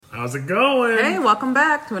How's it going? Hey, welcome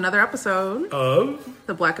back to another episode Of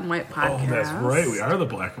the Black and White Podcast. Oh, that's right. We are the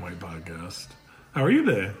Black and White Podcast. How are you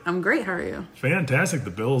today? I'm great. How are you? Fantastic.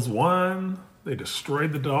 The Bills won. They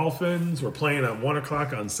destroyed the Dolphins. We're playing at 1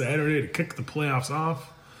 o'clock on Saturday to kick the playoffs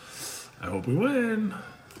off. I hope we win.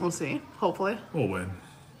 We'll see. Hopefully. We'll win.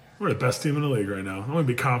 We're the best team in the league right now. I'm going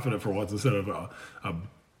to be confident for once instead of a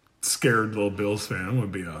scared little Bills fan. I'm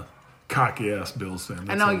going to be a cocky-ass Bills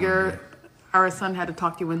fan. I know our son had to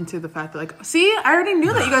talk you into the fact that, like, see, I already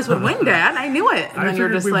knew that you guys would win, Dad. I knew it. And I then you're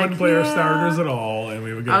figured just we like, wouldn't play our starters at all, and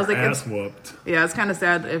we would get our ass whooped. Yeah, it's kind of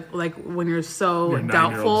sad if, like, when you're so Your 9-year-old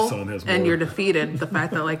doubtful son has and more. you're defeated, the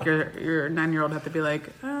fact that, like, your 9-year-old have to be like,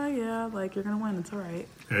 yeah, like, you're going to win. It's all right.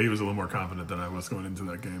 Yeah, he was a little more confident than I was going into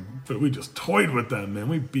that game. But we just toyed with them, man.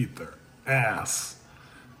 We beat their ass.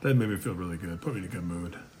 That made me feel really good. Put me in a good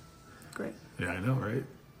mood. Great. Yeah, I know, right?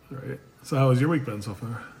 Right. So how has your week been so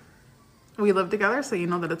far? We live together, so you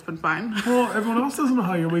know that it's been fine. Well, everyone else doesn't know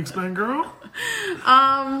how your week's been, girl.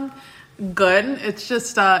 Good. It's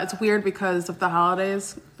just, it's weird because of the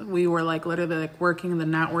holidays. We were, like, literally, like, working and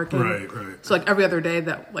then not working. Right. So, like, every other day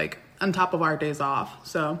that, like, on top of our days off.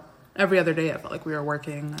 So, every other day I felt like we were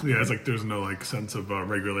working. Yeah, it's like there's no, like, sense of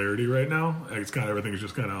regularity right now. It's kind of, everything's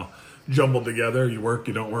just kind of jumbled together. You work,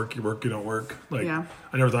 you don't work, you work, you don't work. Like, yeah.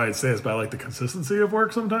 I never thought I'd say this, but I like the consistency of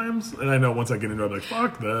work sometimes. And I know once I get into it, I'm like,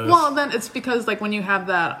 fuck this. Well, then it's because, like, when you have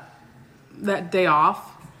that day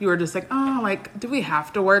off, you were just like, oh, like, do we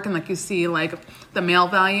have to work? And, like, you see, like, the mail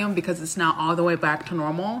volume because it's now all the way back to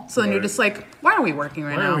normal. So then you're just like, why are we working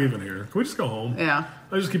right now? Why are we even here? Can we just go home? Yeah.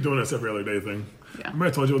 I just keep doing this every other day thing. Yeah. Remember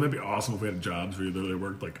I told you, wouldn't it be awesome if we had jobs where you literally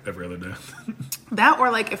worked, like, every other day? That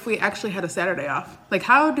or, like, if we actually had a Saturday off. Like,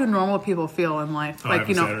 how do normal people feel in life? I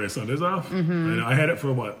have Saturday, Sundays off. Mm-hmm. I had it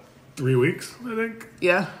for, 3 weeks, I think?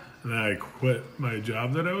 Yeah. And then I quit my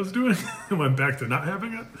job that I was doing and went back to not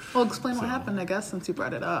having it. Well, explain what happened, I guess, since you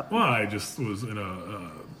brought it up. Well, I just was in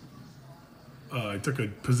I took a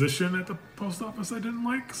position at the post office I didn't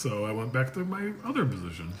like, so I went back to my other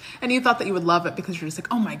position. And you thought that you would love it because you're just like,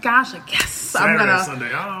 oh my gosh, like, yes, Saturday, I'm gonna.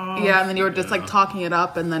 Sunday off. Yeah, and then you were just like talking it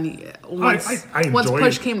up, and then once I once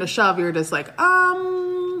push it. came to shove, you were just like,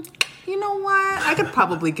 you know what? I could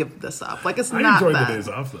probably give this up. Like, it's I not enjoyed that. the days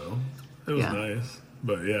off though. It was Yeah. nice.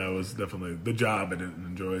 But yeah, it was definitely the job I didn't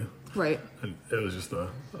enjoy. Right. And it was just a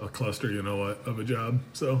cluster, you know what, of a job.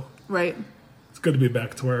 So Right. it's good to be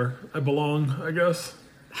back to where I belong, I guess.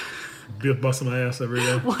 Be busting my ass every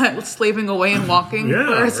day. What? Slaving away and walking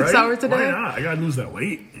Yeah, for 6 hours a day? Why not? I gotta lose that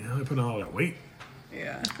weight. You know, I put on all that weight.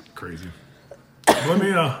 Yeah. Crazy. Let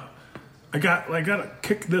me I gotta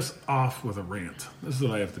kick this off with a rant. This is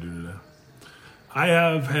what I have to do today. I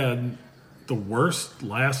have had the worst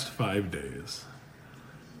last 5 days.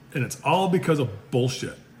 And it's all because of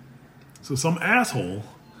bullshit. So some asshole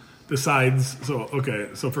decides,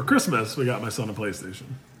 so for Christmas we got my son a PlayStation.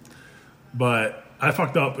 But I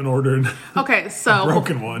fucked up and ordered Okay, so a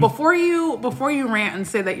broken one. Before you rant and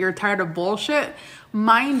say that you're tired of bullshit,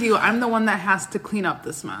 mind you, I'm the one that has to clean up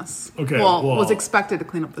this mess. Okay, well, well- was expected to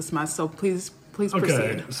clean up this mess. So please Okay,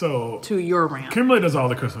 proceed so to your rant. Kimberly does all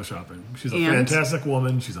the Christmas shopping. She's a And? fantastic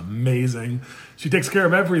woman. She's amazing. She takes care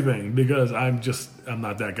of everything because I'm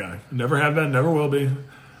not that guy. Never have been, never will be.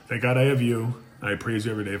 Thank God I have you. I praise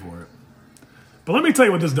you every day for it. But let me tell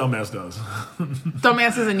you what this dumbass does.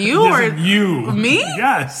 Dumbass isn't you or Isn't you? me?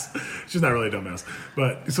 Yes. She's not really a dumbass.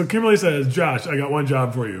 But so Kimberly says, Josh, I got one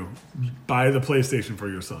job for you. Buy the PlayStation for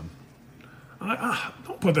your son. I'm like,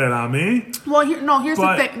 don't put that on me. Well, here's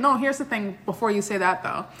the thing. No, here's the thing. Before you say that,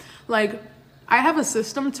 though, like, I have a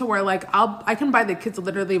system to where, like, I can buy the kids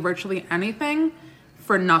literally virtually anything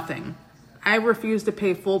for nothing. I refuse to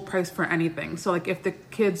pay full price for anything. So, like, if the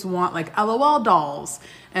kids want, like, LOL dolls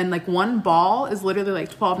and, like, one ball is literally,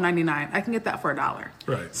 like, $12.99, I can get that for $1.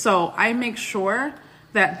 Right. So I make sure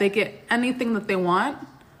that they get anything that they want,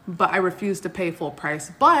 but I refuse to pay full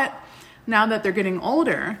price. But now that they're getting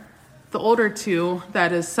older, the older two,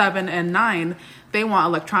 that is 7 and 9, they want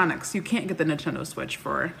electronics. You can't get the Nintendo Switch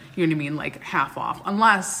for, you know what I mean, like half off.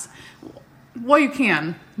 Unless, well, you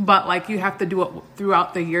can, but like you have to do it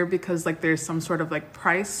throughout the year because like there's some sort of like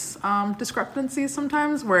price discrepancy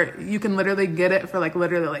sometimes where you can literally get it for like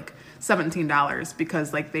literally like $17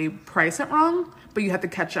 because like they price it wrong, but you have to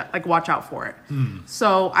catch up, like watch out for it.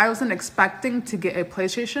 So I wasn't expecting to get a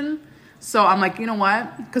PlayStation. So I'm like, you know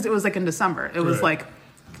what? Because it was like in December. It was Right.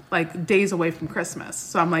 like days away from Christmas.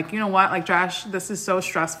 So I'm like, you know what? Like, Josh, this is so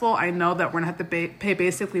stressful. I know that we're going to have to pay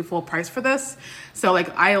basically full price for this. So, like,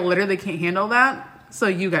 I literally can't handle that. So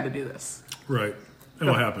you got to do this. Right. And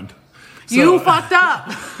what happened? You fucked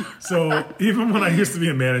up. So even when I used to be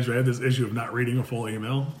a manager, I had this issue of not reading a full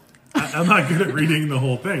email. I'm not good at reading the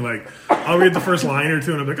whole thing. Like, I'll read the first line or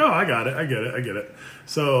two, and I'm like, oh, I get it.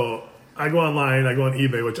 So I go online, I go on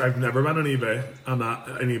eBay, which I've never been on eBay. I'm not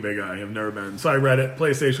an eBay guy. I've never been. So I read it,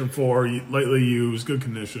 PlayStation 4, lightly used, good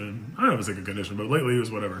condition. I don't know if it's a good condition, but lightly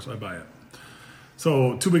used, whatever. So I buy it.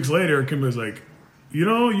 So 2 weeks later, Kimberly's like,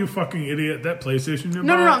 you fucking idiot, that PlayStation you bought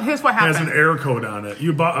No. Here's what happened. has an error code on it.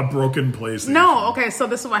 You bought a broken PlayStation. No, okay, so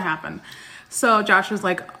this is what happened. So Josh was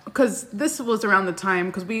like, because this was around the time,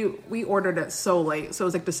 because we ordered it so late. So it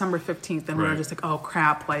was like December 15th, and we were just like, oh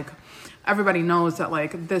crap, like everybody knows that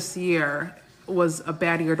like this year was a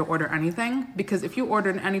bad year to order anything, because if you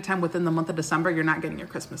ordered anytime within the month of December, you're not getting your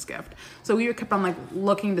Christmas gift. So we kept on like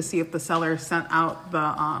looking to see if the seller sent out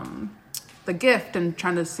the gift and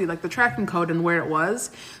trying to see like the tracking code and where it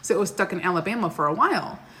was. So it was stuck in Alabama for a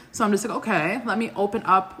while. So I'm just like, okay, let me open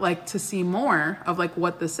up like to see more of like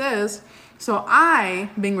what this is. So I,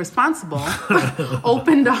 being responsible,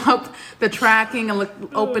 opened up the tracking and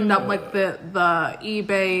opened up like the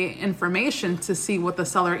eBay information to see what the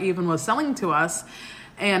seller even was selling to us.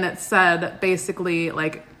 And it said basically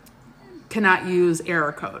like, cannot use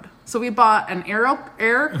error code. So we bought an error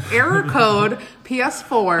code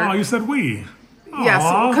PS4. Oh, you said we. Yes,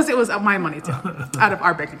 because it was my money too, out of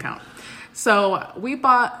our bank account. So we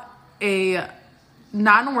bought a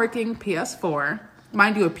non-working PS4.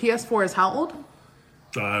 Mind you, a PS4 is how old?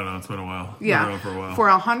 I don't know. It's been a while. Yeah, for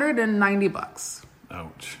 $190.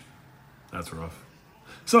 Ouch, that's rough.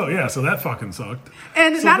 So yeah, so that fucking sucked.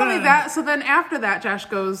 And so only that, so then after that, Josh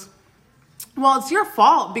goes, well, it's your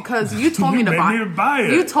fault because you told me to buy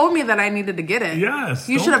it. You told me that I needed to get it. Yes.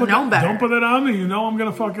 You should have known better. Don't put it on me. You know I'm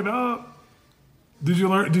gonna fuck it up. Did you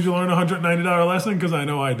learn a $190 lesson? Because I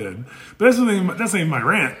know I did. But that's not even my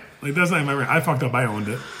rant. Like, that's not even my rant. I fucked up. I owned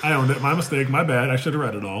it. My mistake. My bad. I should have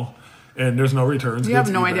read it all. And there's no returns. You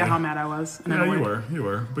have no idea how mad I was. Yeah, you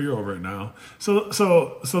were. But you're over it now. So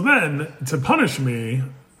then, to punish me,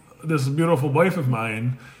 this beautiful wife of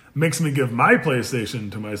mine makes me give my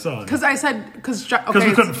PlayStation to my son. Because I said... Because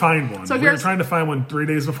we couldn't find one. So we were trying to find one 3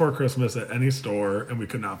 days before Christmas at any store, and we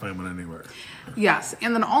could not find one anywhere. Yes.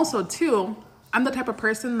 And then also, too, I'm the type of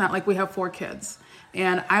person that, like, we have 4 kids.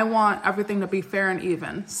 And I want everything to be fair and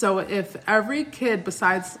even. So if every kid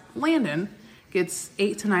besides Landon gets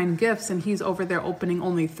 8 to 9 gifts and he's over there opening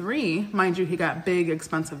only 3, mind you, he got big,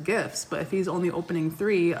 expensive gifts. But if he's only opening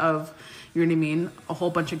 3 of, you know what I mean, a whole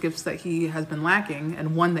bunch of gifts that he has been lacking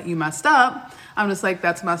and one that you messed up, I'm just like,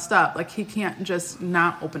 that's messed up. Like, he can't just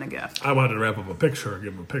not open a gift. I wanted to wrap up a picture,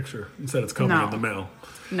 give him a picture. Instead, it's coming in the mail.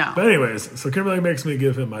 No. But anyways, so Kimberly makes me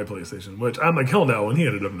give him my PlayStation, which I'm like, he'll know, and he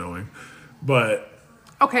ended up knowing. But...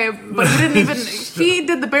 Okay, but he didn't even... He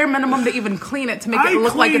did the bare minimum to even clean it to make it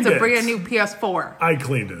look like it's a brand new PS4. I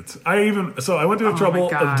cleaned it. I went through the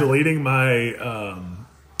trouble of deleting my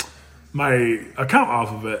my account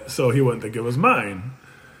off of it so he wouldn't think it was mine.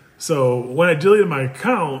 So when I deleted my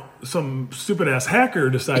account, some stupid ass hacker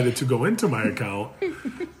decided to go into my account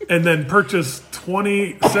and then purchase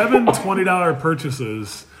 $20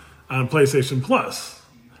 purchases on PlayStation Plus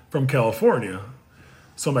from California.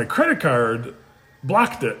 So my credit card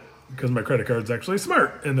blocked it because my credit card's actually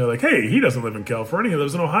smart. And they're like, hey, he doesn't live in California. He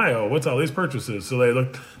lives in Ohio. What's all these purchases? So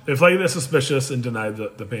they flagged it as suspicious and denied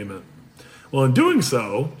the payment. Well, in doing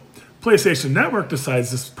so, PlayStation Network decides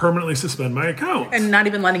to permanently suspend my account. And not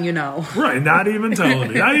even letting you know. Right, not even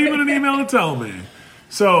telling me. Not even an email to tell me.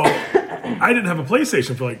 So I didn't have a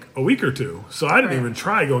PlayStation for like a week or 2. So I didn't even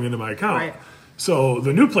try going into my account. Right. So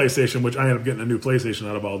the new PlayStation, which I ended up getting a new PlayStation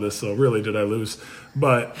out of all this, so really did I lose.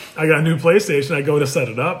 But I got a new PlayStation. I go to set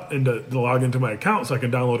it up and to log into my account so I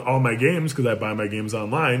can download all my games because I buy my games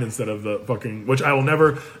online instead of the fucking, which I will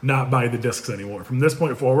never not buy the discs anymore. From this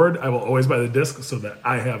point forward, I will always buy the discs so that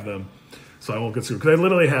I have them so I won't get screwed. Because I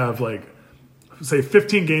literally have like, say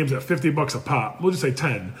 15 games at $50 a pop. We'll just say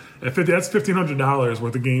 10. At 50, that's $1,500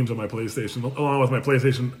 worth of games on my PlayStation, along with my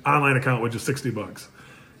PlayStation online account, which is $60.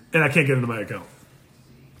 And I can't get into my account.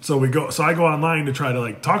 So I go online to try to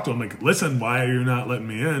like talk to them, like, listen, why are you not letting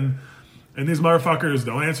me in? And these motherfuckers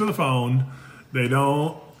don't answer the phone. They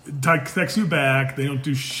don't text you back. They don't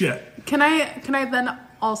do shit. Can I then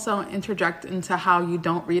also interject into how you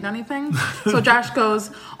don't read anything? So Josh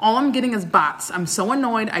goes, all I'm getting is bots. I'm so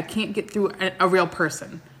annoyed. I can't get through a real person.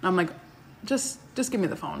 And I'm like, just give me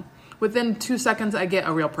the phone. Within 2 seconds, I get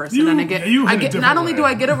a real person, and I get not only do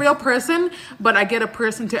I get a real person, but I get a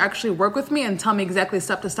person to actually work with me and tell me exactly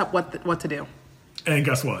step to step what to do. And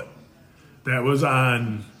guess what? That was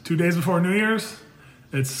on 2 days before New Year's.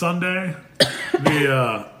 It's Sunday,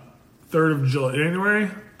 the 3rd of January.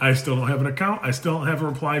 I still don't have an account. I still don't have a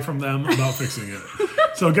reply from them about fixing it.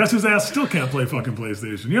 So guess whose ass still can't play fucking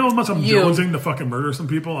PlayStation? You know how much I'm jonesing to fucking murder some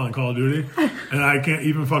people on Call of Duty? And I can't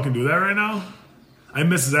even fucking do that right now? I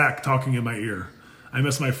miss Zach talking in my ear. I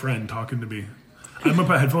miss my friend talking to me. I'm gonna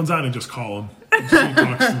put headphones on and just call him. He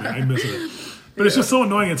talks to me. I miss it. But it's just so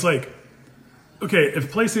annoying. It's like, okay,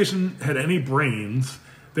 if PlayStation had any brains,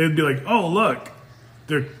 they'd be like, oh, look,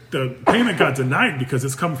 the payment got denied because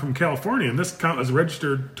it's come from California and this account is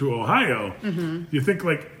registered to Ohio. Mm-hmm. You think,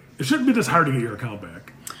 like, it shouldn't be this hard to get your account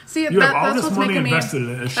back. See, you have all that's this money invested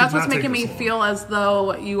in it. That's what's making me feel as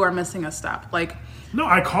though you are missing a step. Like, no,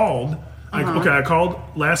 I called. I called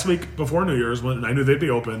last week before New Year's when I knew they'd be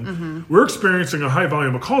open. Mm-hmm. We're experiencing a high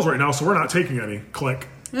volume of calls right now, so we're not taking any. Click.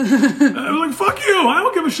 I was like, fuck you, I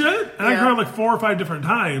don't give a shit. And I called like 4 or 5 different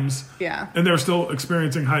times. Yeah. And they're still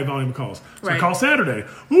experiencing high volume of calls. So right. I call Saturday.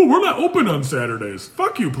 Oh, we're not open on Saturdays.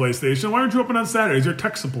 Fuck you, PlayStation. Why aren't you open on Saturdays? You're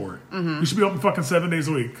tech support. Mm-hmm. You should be open fucking 7 days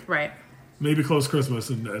a week. Right. Maybe close Christmas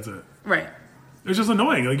and that's it. Right. It's just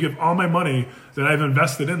annoying. Like, you have all my money that I've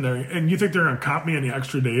invested in there, and you think they're going to comp me any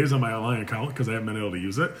extra days on my online account because I haven't been able to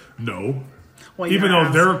use it? No. Well, even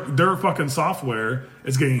though their fucking software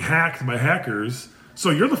is getting hacked by hackers, so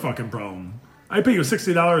you're the fucking problem. I pay you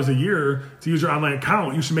 $60 a year to use your online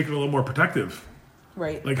account. You should make it a little more protective.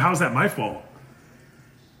 Right. Like, how's that my fault?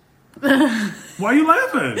 Why are you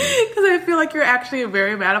laughing? Because I feel like you're actually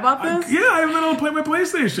very mad about this. I haven't been able to play my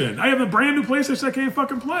PlayStation. I have a brand new PlayStation I can't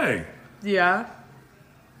fucking play. Yeah.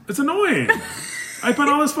 It's annoying. I spent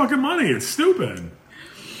all this fucking money. It's stupid.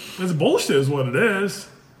 It's bullshit is what it is.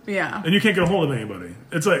 Yeah. And you can't get a hold of anybody.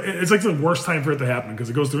 It's like the worst time for it to happen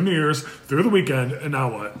because it goes through New Year's, through the weekend, and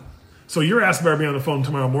now what? So your ass better be on the phone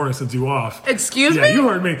tomorrow morning since you off. Excuse me? Yeah, you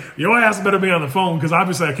heard me. Your ass better be on the phone because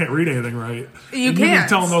obviously I can't read anything right. You can't. You be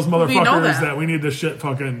telling those motherfuckers that we need this shit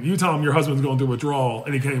fucking... You tell them your husband's going through withdrawal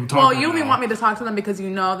and he can't even talk Well, you only want me to talk to them because you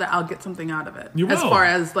know that I'll get something out of it. You will. As far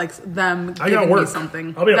as, like, them giving me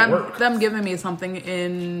something. I'll be at work. Them giving me something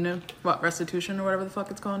in, what, restitution or whatever the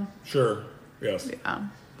fuck it's called? Sure. Yes. Yeah.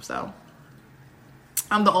 So...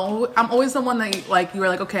 I'm always the one that, like, you were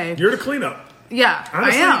like, okay. You're the cleanup. Yeah,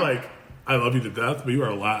 honestly, I am. Like, I love you to death, but you are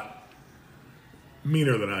a lot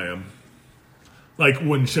meaner than I am. Like,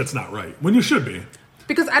 when shit's not right. When you should be.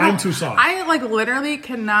 Because I'm too soft. I, like, literally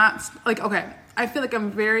cannot, like, okay, I feel like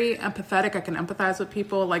I'm very empathetic. I can empathize with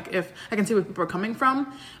people. Like, if I can see where people are coming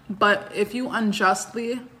from. But if you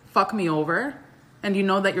unjustly fuck me over and you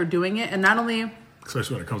know that you're doing it, and not only...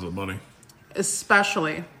 Especially when it comes with money.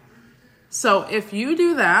 Especially... So if you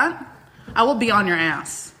do that, I will be on your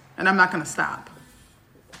ass, and I'm not going to stop.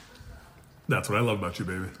 That's what I love about you,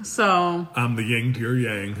 baby. So I'm the yin to your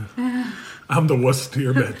yang. I'm the wuss to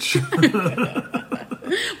your bitch.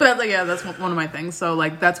 But like, yeah, that's one of my things. So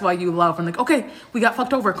like, that's why you love. And like, okay, we got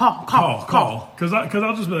fucked over. Call. Because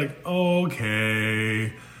I'll just be like,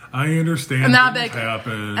 okay, I understand. And now like,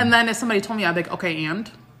 happen. And then if somebody told me, I'd be like, okay, and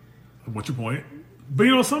what's your point? But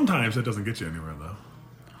you know, sometimes it doesn't get you anywhere though.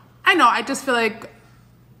 I know. I just feel like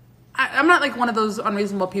I'm not like one of those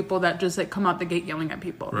unreasonable people that just like come out the gate yelling at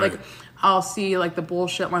people. Right. Like I'll see like the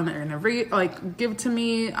bullshit line that you're gonna give to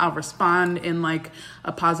me. I'll respond in like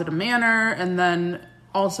a positive manner, and then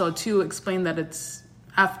also to explain that it's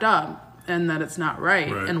effed up and that it's not right,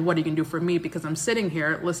 and what you can do for me because I'm sitting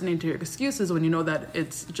here listening to your excuses when you know that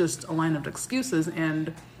it's just a line of excuses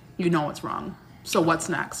and you know it's wrong. So what's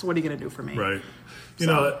next? What are you gonna do for me? Right. You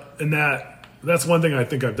know, and that's one thing I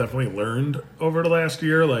think I've definitely learned over the last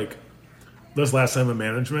year. Like, this last time in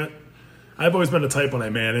management, I've always been the type when I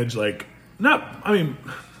manage, like, I'm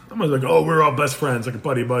always like, oh, we're all best friends, like a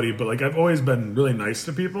buddy, but, like, I've always been really nice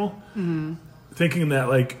to people, thinking that,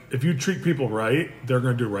 like, if you treat people right, they're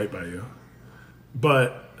going to do right by you.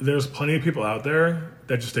 But there's plenty of people out there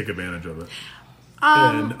that just take advantage of it.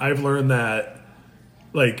 And I've learned that,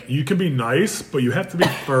 like, you can be nice, but you have to be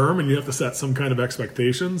firm and you have to set some kind of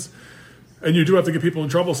expectations. And you do have to get people in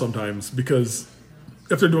trouble sometimes because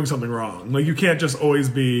if they're doing something wrong, like you can't just always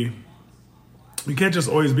be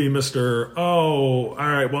Mr. Oh, all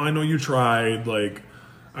right, well, I know you tried. Like,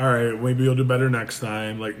 all right, maybe you'll do better next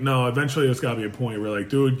time. Like, no, eventually there's got to be a point where like,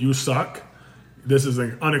 dude, you suck. This is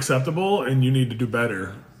unacceptable and you need to do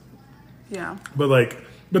better. Yeah.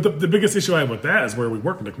 But the biggest issue I have with that is where we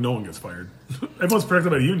work, like no one gets fired. Everyone's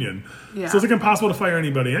protected by the union. Yeah. So it's like impossible to fire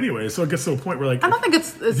anybody anyway. So it gets to a point where like... I don't think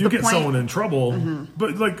it's if you get someone in trouble,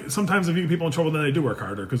 but like sometimes if you get people in trouble, then they do work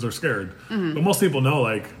harder because they're scared. But most people know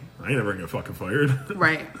like, I ain't never gonna get fucking fired.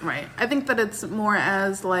 Right. I think that it's more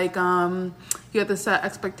as like, you have to set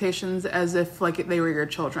expectations as if like they were your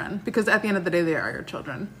children, because at the end of the day they are your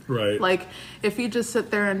children. Right. Like if you just sit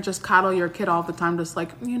there and just coddle your kid all the time, just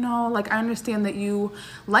like, you know, like I understand that you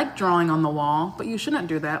like drawing on the wall, but you shouldn't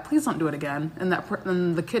do that. Please don't do it again. And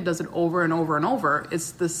and the kid does it over and over and over.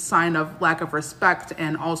 It's this sign of lack of respect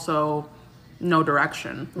and also no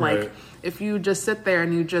direction. Like Right. if you just sit there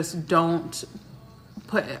and you just don't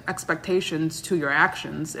put expectations to your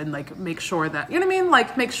actions and like make sure that, you know what I mean?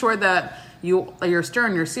 Like make sure that you're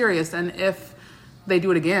stern, you're serious. And if they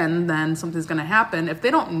do it again, then something's going to happen. If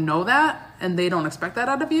they don't know that and they don't expect that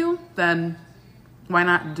out of you, then why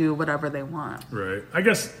not do whatever they want? Right. I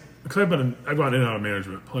guess because I've gone in and out of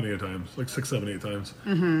management plenty of times, like 6, 7, 8 times.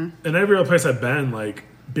 Mm-hmm. And every other place I've been, like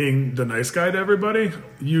being the nice guy to everybody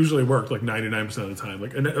usually worked like 99% of the time.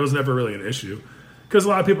 Like, and it was never really an issue because a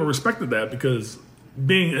lot of people respected that, because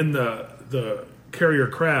being in the carrier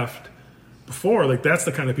craft before, like that's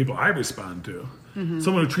the kind of people I respond to. Mm-hmm.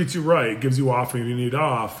 Someone who treats you right, gives you off when you need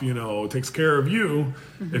off, you know, takes care of you.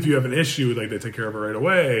 Mm-hmm. If you have an issue, like they take care of it right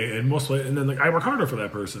away. And then like I work harder for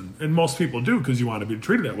that person, and most people do, because you want to be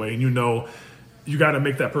treated that way, and you know you got to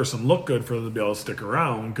make that person look good for them to be able to stick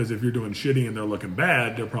around. Because if you're doing shitty and they're looking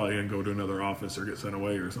bad, they're probably gonna go to another office or get sent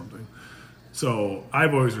away or something. So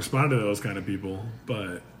I've always responded to those kind of people,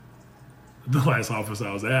 but the last office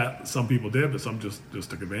I was at, some people did, but some just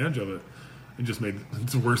took advantage of it and just made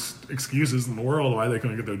the worst excuses in the world why they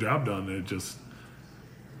couldn't get their job done.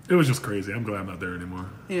 It was just crazy. I'm glad I'm not there anymore.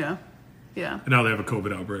 Yeah. Yeah. And now they have a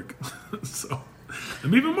COVID outbreak. So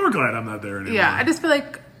I'm even more glad I'm not there anymore. Yeah. I just feel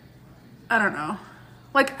like, I don't know.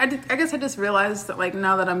 Like, I guess I just realized that, like,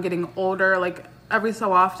 now that I'm getting older, like, every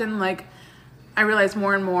so often, like, I realize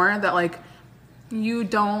more and more that, like, you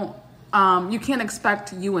can't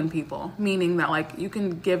expect you in people, meaning that like you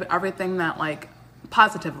can give everything that like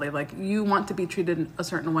positively, like you want to be treated a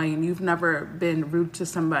certain way and you've never been rude to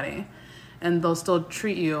somebody and they'll still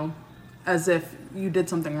treat you as if you did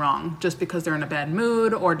something wrong just because they're in a bad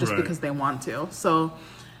mood or just Right. because they want to. So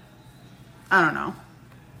I don't know.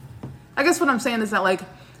 I guess what I'm saying is that like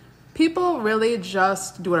people really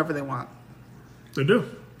just do whatever they want. They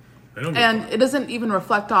do. They don't. And it doesn't even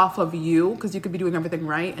reflect off of you, because you could be doing everything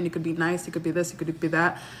right and you could be nice, you could be this, you could be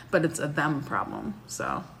that, but it's a them problem.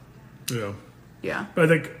 So, yeah. But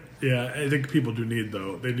I think people do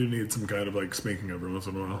need some kind of like spanking every once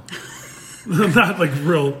in a while. Not like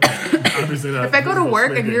real, obviously not. If I go to work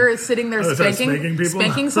spanking. and you're sitting there spanking people?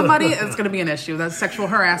 spanking somebody, it's going to be an issue. That's sexual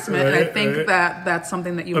harassment, and I think that's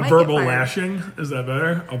something that you might verbal get fired. lashing, is that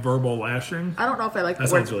better? A verbal lashing? I don't know if I like That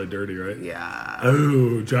the word. sounds really dirty, right? Yeah.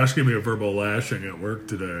 Oh, Josh gave me a verbal lashing at work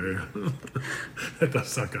today. That does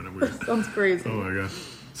sound kind of weird. Sounds crazy. Oh my god.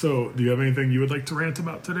 So, do you have anything you would like to rant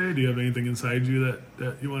about today? Do you have anything inside you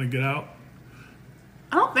that you want to get out?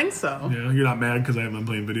 I don't think so. Yeah, you're not mad because I haven't been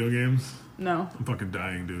playing video games? No. I'm fucking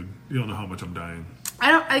dying, dude. You don't know how much I'm dying.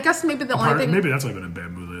 I guess maybe the only thing. Maybe that's why I've been in a bad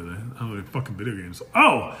mood lately. I don't like fucking video games.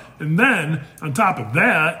 Oh, and then on top of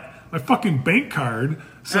that, my fucking bank card.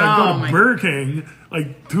 So I go to Burger King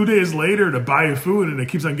like 2 days later to buy food, and it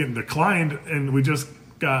keeps on getting declined. And we just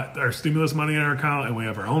got our stimulus money in our account, and we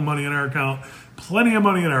have our own money in our account, plenty of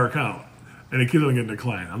money in our account, and it keeps on getting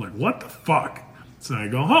declined. I'm like, what the fuck? So I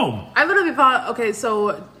go home. I literally thought, okay,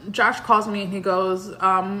 so Josh calls me and he goes,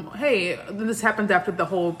 hey, this happened after the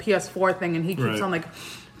whole PS4 thing, and he keeps Right. on like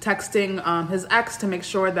texting his ex to make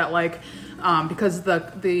sure that like because the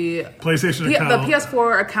PlayStation account. the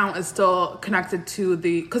PS4 account is still connected to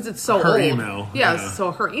because it's so Her old. email, Yeah, yeah.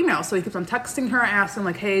 so her email. So he keeps on texting her, asking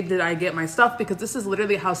like, hey, did I get my stuff? Because this is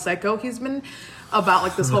literally how psycho he's been about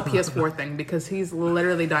like this whole PS4 thing, because he's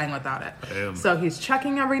literally dying without it. Damn. So he's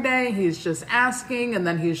checking every day, he's just asking, and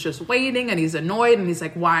then he's just waiting, and he's annoyed, and he's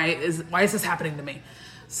like, why is this happening to me?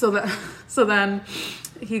 So then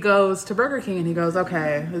he goes to Burger King and he goes,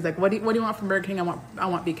 okay. He's like, what do you want from Burger King? I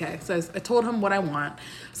want BK. So I told him what I want.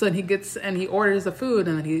 So then he orders the food,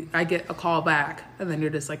 and then I get a call back, and then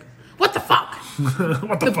you're just like, what the fuck?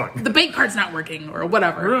 What the fuck? The bank card's not working or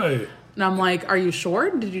whatever. Right. And I'm like, are you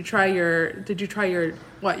sure? Did you try your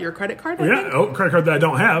credit card? I Yeah, think? credit card that I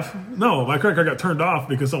don't have. No, my credit card got turned off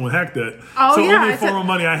because someone hacked it. Oh, so yeah. the only I said- form of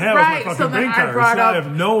money I have right, is my so fucking then bank card. I I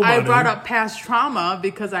have no money. I brought up past trauma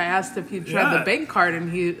because I asked if he tried Yeah. the bank card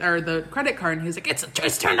or the credit card, and he's like,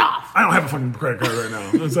 it's turned off. I don't have a fucking credit card right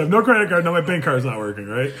now. So I have no credit card, now my bank card's not working,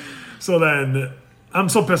 right? So then I'm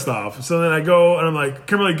so pissed off. So then I go and I'm like,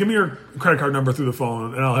 Kimberly, give me your credit card number through the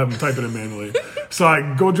phone, and I'll have him type it in manually. So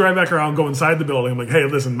I go drive back around, go inside the building. I'm like, hey,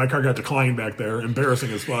 listen, my card got declined back there.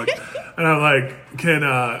 Embarrassing as fuck. And I'm like,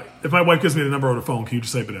 if my wife gives me the number over the phone, can you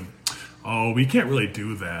just type it in? Oh, we can't really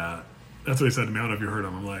do that. That's what he said to me. I don't know if you heard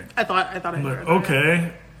him. I'm like, I thought I I'm like, heard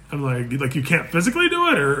okay. I'm like you can't physically do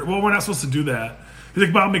it, or well, we're not supposed to do that. He's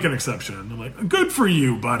like, but I'll make an exception. I'm like, good for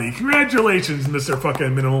you, buddy. Congratulations, Mr.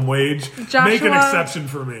 fucking minimum wage. Joshua, make an exception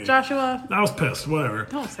for me. Joshua. I was pissed. Whatever.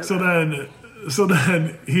 Don't say so that.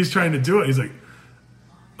 then he's trying to do it. He's like,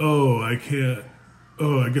 oh, I can't.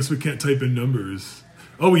 Oh, I guess we can't type in numbers.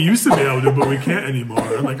 Oh, we used to be able to, but we can't anymore.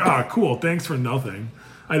 I'm like, cool. Thanks for nothing.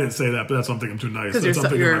 I didn't say that, but that's something I'm too nice.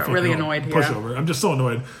 Because you're really annoyed. Pushover. I'm just so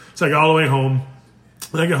annoyed. So I go all the way home.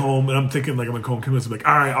 And I get home, and I'm thinking, like, I'm going to home convince, like,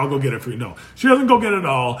 all right, I'll go get it for you. No. She doesn't go get it at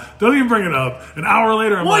all. Doesn't even bring it up. An hour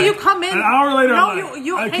later, I'm like... you come in... An hour later, no, I'm like...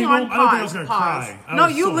 you I hang came on, home, I don't think I was going to cry. No,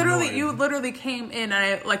 you literally came in,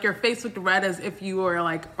 and your face looked red as if you were,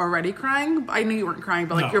 like, already crying. I knew you weren't crying,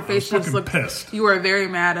 but, like, your face just looked... pissed. You were very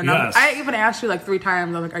mad, and yes. I even asked you, like, 3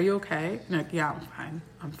 times. I'm like, are you okay? And you're like, yeah, I'm fine.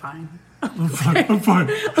 I'm fine. I'm fine.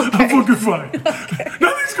 Okay. I'm fucking fine. Okay.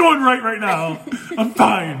 Nothing's going right now. I'm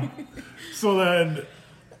fine. So then...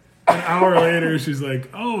 An hour later, she's like,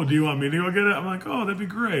 oh, do you want me to go get it? I'm like, oh, that'd be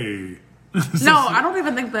great. No, I don't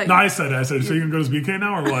even think that... No, I said, so you can go to BK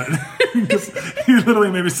now or what? You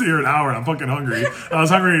literally made me sit here an hour and I'm fucking hungry. I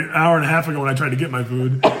was hungry an hour and a half ago when I tried to get my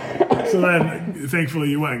food. So then, thankfully,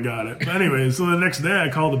 you went and got it. But anyway, so the next day I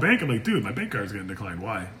called the bank. I'm like, dude, my bank card's getting declined.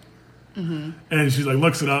 Why? Mm-hmm. And she's like,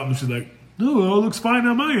 looks it up and she's like, no, it looks fine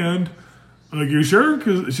on my end. I'm like, you sure?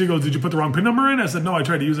 Because she goes, did you put the wrong PIN number in? I said, no, I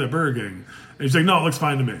tried to use it at Burger King. And she's like, no, it looks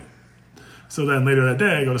fine to me. So then later that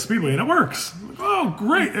day, I go to Speedway and it works. I'm like, oh,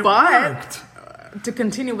 great, it worked. To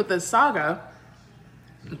continue with this saga,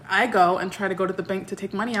 I go and try to go to the bank to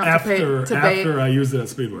take money out after to pay. I used it at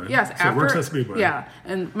Speedway. Yes, so after. It works at Speedway. Yeah,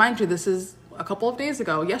 and mind you, this is a couple of days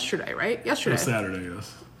ago, yesterday, right? Yesterday. Saturday,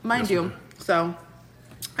 yes. Mind you. So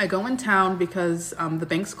I go in town because the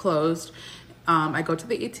bank's closed. I go to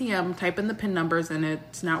the ATM, type in the PIN numbers, and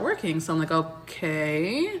it's not working. So I'm like,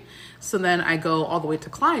 okay. So then I go all the way to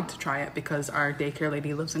Clyde to try it because our daycare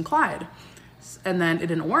lady lives in Clyde. And then it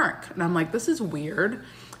didn't work. And I'm like, this is weird.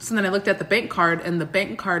 So then I looked at the bank card, and the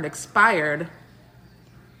bank card expired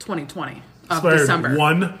 2020 of December.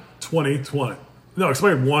 1/20/20. No,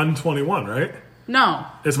 expired 1/21, right? No.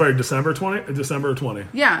 It expired December 20? December 20.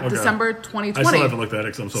 Yeah, okay. December 2020. I still haven't looked at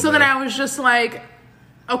it because I'm so then I was just like...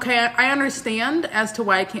 Okay, I understand as to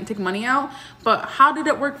why I can't take money out, but how did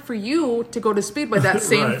it work for you to go to Speedway that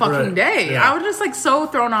same fucking day? Yeah. I was just like so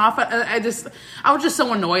thrown off. I was just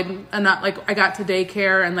so annoyed, and not like I got to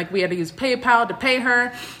daycare and like we had to use PayPal to pay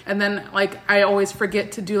her, and then like I always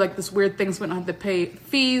forget to do like this weird thing, so we don't have to pay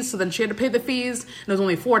fees. So then she had to pay the fees, and it was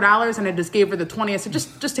only $4, and I just gave her the 20. I said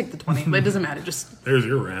just take the 20. It doesn't matter. Just there's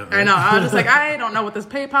your rant. Right? I know. I was just like, I don't know what this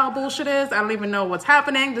PayPal bullshit is. I don't even know what's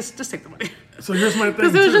happening. Just take the money. So here's my thing.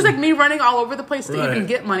 Because it was just like me running all over the place to right. even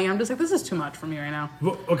get money. I'm just like, this is too much for me right now.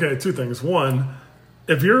 Well, okay, 2 things. 1,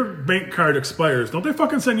 if your bank card expires, don't they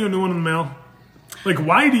fucking send you a new one in the mail? Like,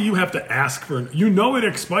 why do you have to ask for it? You know it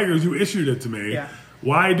expires. You issued it to me. Yeah.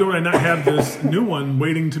 Why don't I not have this new one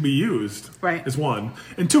waiting to be used? Right. Is 1.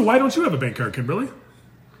 And 2, why don't you have a bank card, Kimberly?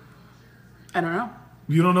 I don't know.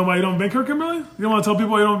 You don't know why you don't have a bank card, Kimberly? You don't want to tell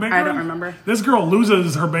people you don't have a bank card? I don't remember. This girl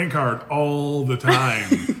loses her bank card all the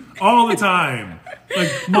time. All the time.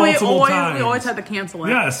 Like multiple times. We always had to cancel it.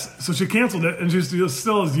 Yes. So she canceled it, and she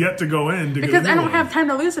still has yet to go in to because get a I new don't one. have time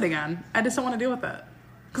to lose it again. I just don't want to deal with it.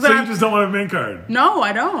 So you just don't want a bank card? No,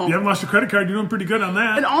 I don't. You haven't lost your credit card. You're doing pretty good on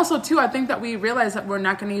that. And also, too, I think that we realize that we're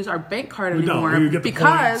not going to use our bank card anymore get the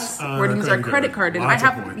because points, we're going to use our credit card. And I Lots of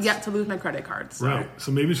have points. yet to lose my credit card. So. Right.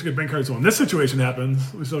 So maybe you should get bank cards. So when this situation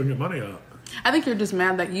happens, we still can get money out. I think you're just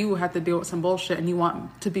mad that you have to deal with some bullshit and you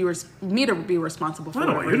want to be me to be responsible for it. I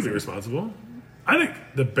don't want you to be responsible. I think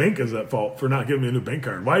the bank is at fault for not giving me a new bank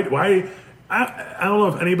card. Why? I don't know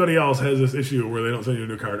if anybody else has this issue where they don't send you a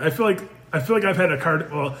new card. I feel like I've had a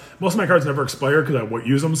card. Well, most of my cards never expire because I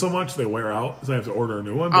use them so much they wear out. So I have to order a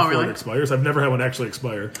new one before it expires. I've never had one actually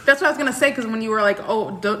expire. That's what I was gonna say because when you were like,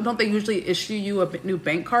 "Oh, don't they usually issue you a new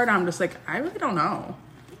bank card?" I'm just like, I really don't know.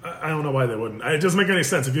 I don't know why they wouldn't. It doesn't make any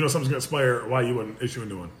sense. If you know something's gonna expire, why you wouldn't issue a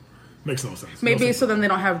new one? Makes no sense. Maybe so then they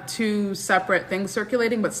don't have 2 separate things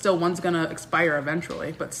circulating, but still one's gonna expire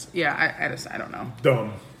eventually. But yeah, I don't know.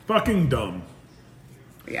 Dumb. Fucking dumb.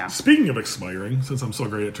 Yeah. Speaking of expiring, since I'm so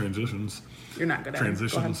great at transitions. You're not good at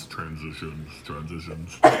transitions.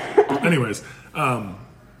 Anyways, I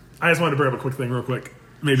just wanted to bring up a quick thing real quick.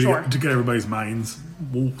 Maybe to get everybody's minds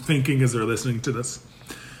thinking as they're listening to this.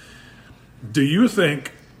 Do you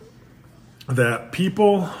think that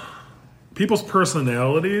people's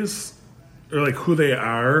personalities or like who they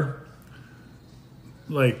are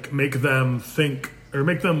like make them think or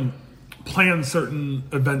make them plan certain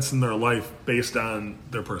events in their life based on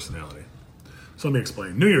their personality. So let me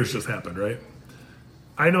explain. New Year's just happened, right?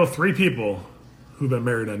 I know 3 people who've been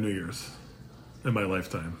married on New Year's in my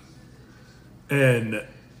lifetime. And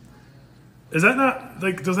is that not,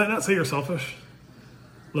 like, does that not say you're selfish?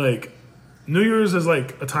 Like, New Year's is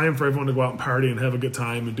like a time for everyone to go out and party and have a good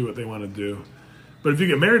time and do what they want to do. But if you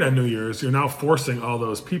get married on New Year's, you're now forcing all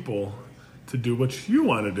those people to do what you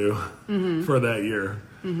want to do for that year.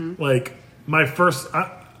 Like, my first,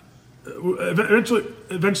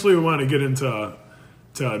 eventually we want to get into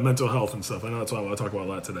mental health and stuff. I know that's what I want to talk about a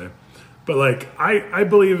lot today. But, like, I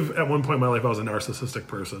believe at one point in my life I was a narcissistic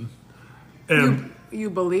person. And you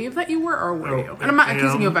believe that you were, or were you? And I'm not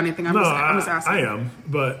accusing you of anything. I'm just asking. I am,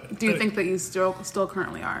 but do you think that you still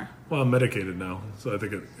currently are? Well, I'm medicated now, so I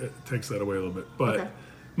think it takes that away a little bit. But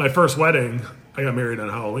my first wedding, I got married on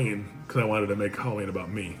Halloween because I wanted to make Halloween about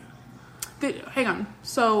me. Hang on.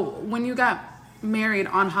 So when you got married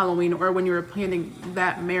on Halloween, or when you were planning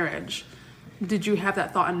that marriage, did you have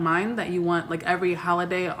that thought in mind that you want like every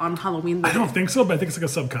holiday on Halloween? I don't think so, but I think it's like a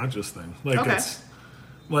subconscious thing. Like it's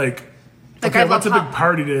like. Like okay, what's a big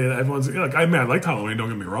party day that everyone's like? I liked Halloween. Don't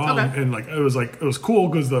get me wrong, and like it was cool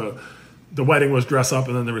because the wedding was dress up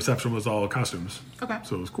and then the reception was all costumes. Okay,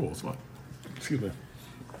 so it was cool. It's fun. Excuse me,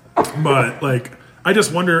 but like I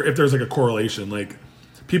just wonder if there's like a correlation, like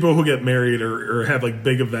people who get married or have like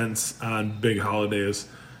big events on big holidays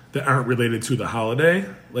that aren't related to the holiday.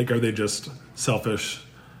 Like, are they just selfish,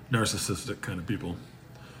 narcissistic kind of people,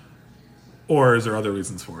 or is there other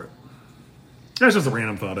reasons for it? That's just a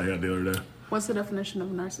random thought I had the other day. What's the definition of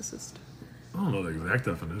a narcissist? I don't know the exact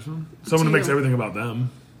definition. Someone who makes everything about them.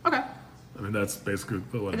 Okay. I mean, that's basically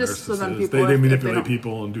what a so narcissist is. People, they manipulate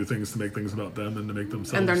people and do things to make things about them and to make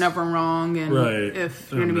themselves... And they're never wrong. And right.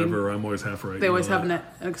 If you're never, I'm always half right. They always have an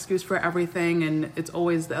excuse for everything, and it's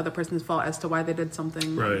always the other person's fault as to why they did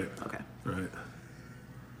something. Right. Okay. Right.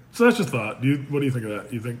 So that's just thought. What do you think of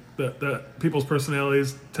that? You think that people's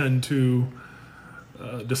personalities tend to...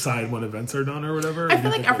 decide when events are done or whatever? I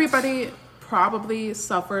feel like everybody probably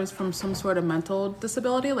suffers from some sort of mental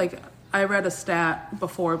disability. Like, I read a stat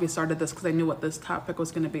before we started this because I knew what this topic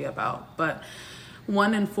was going to be about. But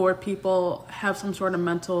 1 in 4 people have some sort of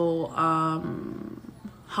mental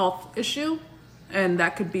health issue. And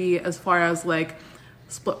that could be as far as like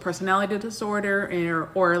split personality disorder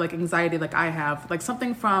or like anxiety like I have. Like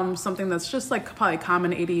something that's just like probably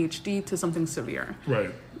common ADHD to something severe. Right.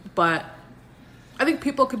 But I think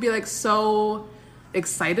people could be like so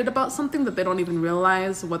excited about something that they don't even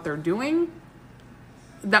realize what they're doing.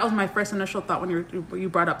 That was my first initial thought when you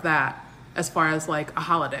brought up that, as far as like a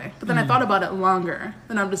holiday. But then I thought about it longer,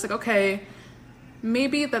 and I'm just like, okay,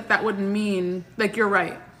 maybe that would mean like you're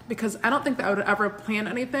right, because I don't think that I would ever plan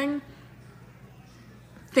anything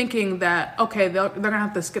thinking that, okay, they're gonna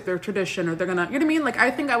have to skip their tradition, or they're gonna, you know what I mean? Like, I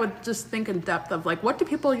think I would just think in depth of like, what do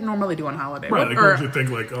people normally do on holiday? Right, like what you think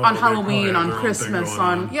like, on Halloween, on Christmas,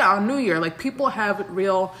 on New Year. Like, people have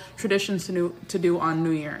real traditions to do on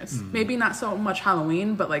New Year's. Maybe not so much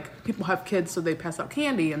Halloween, but like people have kids, so they pass out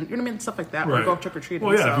candy and, you know what I mean, stuff like that, or go trick or treating.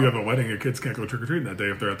 Well, yeah, if you have a wedding, your kids can't go trick or treating that day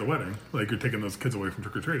if they're at the wedding. Like, you're taking those kids away from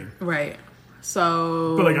trick or treating. Right.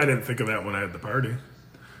 So. But like, I didn't think of that when I had the party.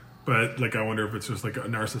 But, like, I wonder if it's just, like, a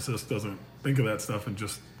narcissist doesn't think of that stuff and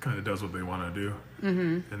just kind of does what they want to do.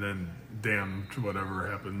 Mm-hmm. And then, damn, whatever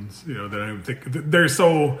happens, you know, they don't even think... They're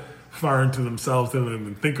so far into themselves, they don't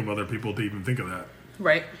even think of other people to even think of that.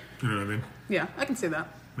 Right. You know what I mean? Yeah, I can see that.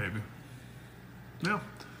 Maybe. Yeah.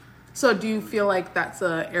 So do you feel like that's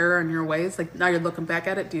an error in your ways? Like, now you're looking back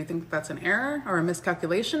at it, do you think that's an error or a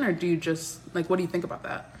miscalculation? Or do you just... Like, what do you think about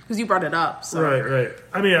that? Because you brought it up, so... Right.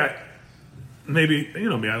 I mean, maybe, you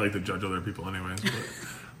know me, I like to judge other people anyways,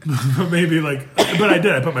 but maybe like, but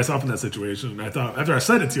I put myself in that situation, and I thought, after I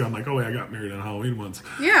said it to you, I'm like, oh wait, I got married on Halloween once.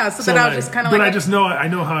 Yeah, so then I was just kind of like... But I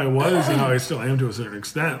know how I was and how I still am to a certain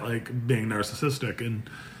extent, like being narcissistic, and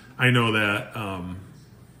I know that,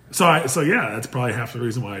 so yeah, that's probably half the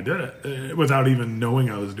reason why I did it, without even knowing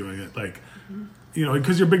I was doing it, like, you know,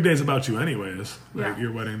 because your big day's about you anyways, like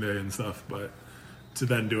your wedding day and stuff, but to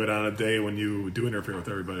then do it on a day when you do interfere with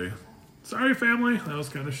everybody... Sorry, family. That was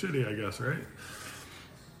kind of shitty, I guess, right?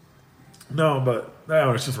 No, but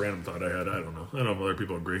it's just a random thought I had. I don't know. I don't know if other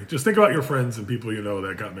people agree. Just think about your friends and people you know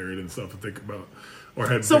that got married and stuff, and think about or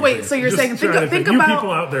had. So wait, things. so you're just saying think about you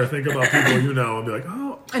people out there. Think about people you know and be like,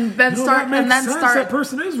 oh, and then start that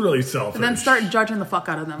person is really selfish. And then start judging the fuck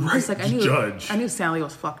out of them. Right, just like I knew Sally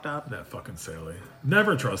was fucked up. That fucking Sally.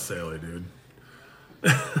 Never trust Sally, dude.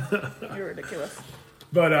 You're ridiculous.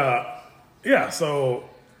 But yeah, so.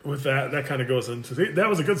 with that kind of goes into that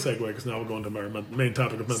was a good segue because now we'll go into my main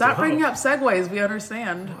topic of mental Stop health. bringing up segues. We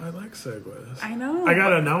understand. I like segues. I know. I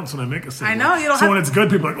gotta announce when I make a segue. I know, you don't so have- when it's good,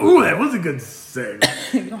 people are like, "Ooh, that was a good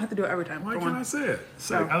segue." You don't have to do it every time. Why Go can't on. I say it?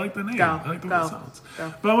 Go. I like the name. Go. I like the way Go. it sounds.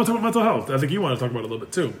 Go. But I want to talk about mental health. I think you want to talk about it a little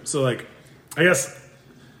bit too. So like, I guess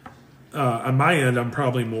on my end, I'm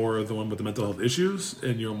probably more the one with the mental health issues,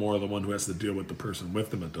 and you're more the one who has to deal with the person with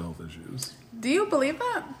the mental health issues. Do you believe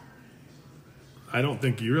that? I don't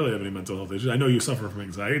think you really have any mental health issues. I know you suffer from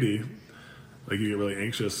anxiety. Like, you get really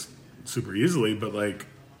anxious super easily, but, like,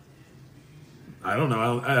 I don't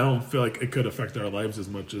know. I don't feel like it could affect our lives as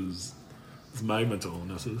much as my mental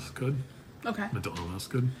illnesses could. Okay. Mental illness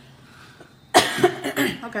could.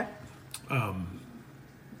 Okay.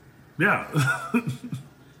 Yeah.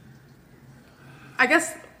 I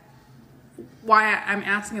guess why I'm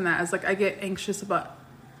asking that is, like, I get anxious about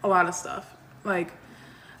a lot of stuff. Like,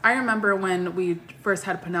 I remember when we first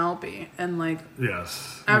had Penelope, and, like,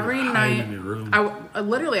 Yes. every You would hide night, in your room.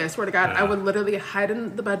 I swear to God, Yeah. I would literally hide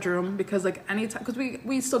in the bedroom because, like, anytime, because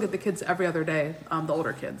we still get the kids every other day, the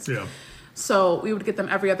older kids. Yeah. So we would get them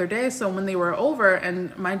every other day. So when they were over,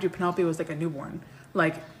 and mind you, Penelope was like a newborn,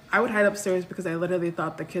 like, I would hide upstairs because I literally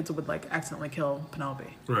thought the kids would, like, accidentally kill Penelope.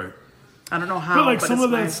 Right. I don't know how, But, like, but some it's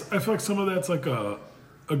of my- that's, I feel like some of that's, like,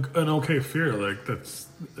 an okay fear. Like, that's...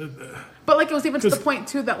 But, like, it was even to the 'Cause- point,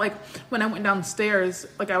 too, that, like, when I went downstairs,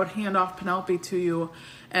 like, I would hand off Penelope to you,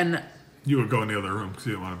 and You would go in the other room because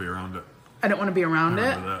you didn't want to be around it. I didn't want to be around I it.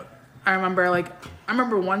 remember that. I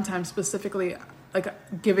remember one time specifically,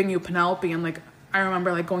 like, giving you Penelope, and, like, I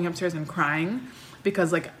remember, like, going upstairs and crying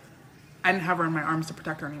because, like, I didn't have her in my arms to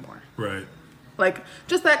protect her anymore. Right. Like,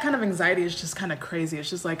 just that kind of anxiety is just kind of crazy. It's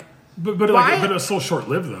just like, But Why- like, but it's so short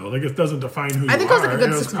lived though. Like, it doesn't define who you are. I think it was, like, a good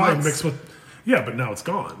And 6 probably months. mixed with, yeah, but now it's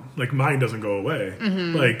gone. Like, mine doesn't go away.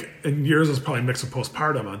 Like, and yours is probably mixed with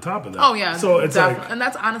postpartum on top of that. oh yeah, So it's definitely. like, And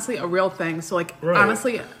that's honestly a real thing. So, like, Right.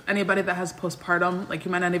 honestly, anybody that has postpartum, like,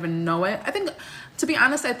 you might not even know it. I think, to be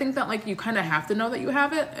honest, I think that, like, you kind of have to know that you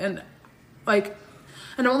have it, and, like,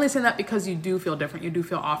 and I'm only saying that because you do feel different. You do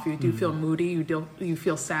feel off. You do feel moody. You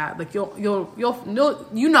feel sad. Like, you'll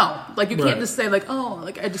you know. Like, you can't Right. just say, like, oh,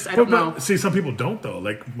 like, I don't know. But see, some people don't though.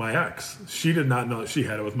 Like my ex, she did not know that she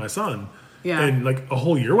had it with my son. Yeah. And like a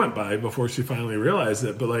whole year went by before she finally realized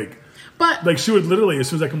it. But But like she would literally, as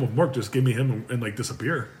soon as I come home from work, just give me him and like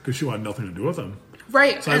disappear because she wanted nothing to do with him.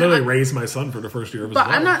 right. So I and literally raised my son for the first year of his But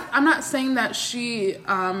life. I'm not saying that she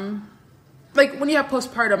like, when you have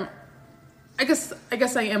postpartum, I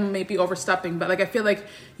guess I am maybe overstepping, but, like, I feel like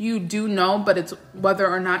you do know, but it's whether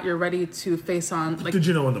or not you're ready to face on, like, Did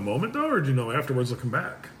you know in the moment though, or did you know afterwards looking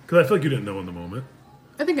back? Because I feel like you didn't know in the moment.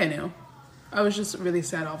 I think I knew. I was just really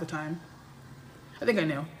sad all the time. I think I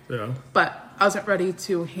knew. Yeah. But I wasn't ready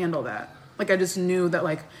to handle that. Like, I just knew that,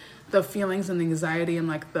 like, the feelings and the anxiety and,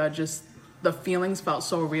 like, the feelings felt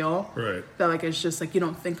so real. Right. That, like, it's just, like, you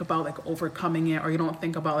don't think about, like, overcoming it, or you don't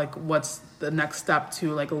think about, like, what's the next step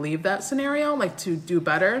to, like, leave that scenario, like, to do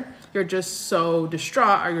better. You're just so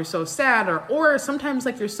distraught, or you're so sad, or sometimes,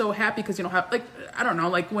 like, you're so happy because you don't have, like, I don't know,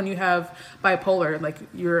 like, when you have bipolar, like,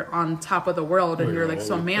 you're on top of the world and Oh, you're, yeah, like,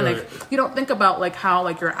 so right. manic. You don't think about, like, how,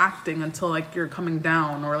 like, you're acting until, like, you're coming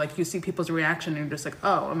down, or, like, you see people's reaction and you're just like,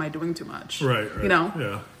 oh, am I doing too much? Right. You know?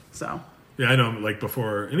 Yeah. So, Yeah, I know. Like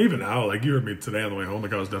before, and even now, like you heard me today on the way home.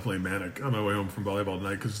 Like I was definitely manic on my way home from volleyball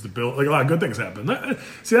tonight because like a lot of good things happen.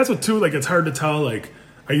 See, that's what too. Like it's hard to tell. Like,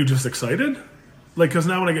 are you just excited? Like, because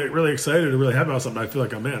now when I get really excited or really happy about something, I feel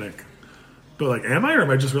like I'm manic. But like, am I, or am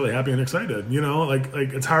I just really happy and excited? You know, like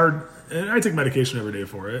it's hard. And I take medication every day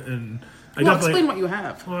for it, and I well, definitely. explain what you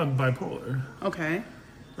have. Well, I'm bipolar. Okay.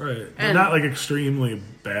 Right. But And- not like extremely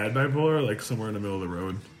bad bipolar, like somewhere in the middle of the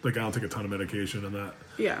road. Like I don't take a ton of medication and that,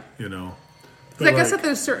 Yeah. you know. 'Cause I guess like- that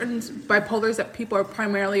there's certain bipolars that people are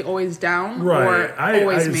primarily always down Right. or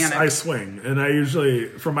always manic. I swing. And I usually,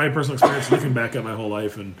 from my personal experience, looking back at my whole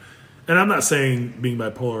life, and I'm not saying being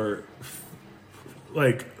bipolar,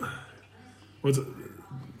 like, what's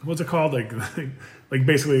it called? Like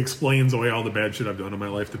basically explains away all the bad shit I've done in my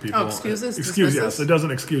life to people. Oh, excuses? Excuse, Dismisses? yes. It doesn't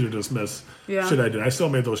excuse or dismiss Yeah. shit I did. I still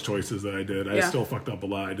made those choices that I did. I Yeah. still fucked up a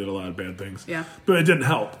lot. I did a lot of bad things. Yeah. But it didn't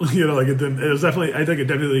help. You know, like it didn't, it was definitely, I think it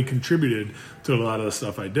definitely contributed to a lot of the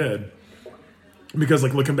stuff I did. Because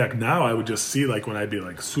like looking back now, I would just see like when I'd be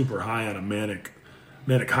like super high on a manic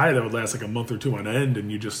high that would last like a month or two on end, and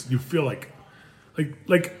you feel like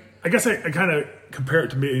I guess I kind of compare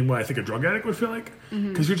it to being what I think a drug addict would feel like,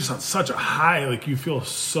 because you're just on such a high, like you feel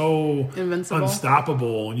so Invincible.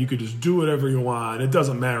 unstoppable, and you could just do whatever you want. It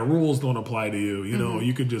doesn't matter. Rules don't apply to you. You know,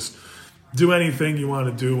 you could just do anything you want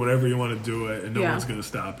to do, whenever you want to do it, and no Yeah. one's going to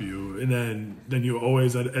stop you. And then you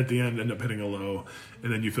always at the end end up hitting a low,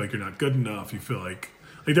 and then you feel like you're not good enough. You feel like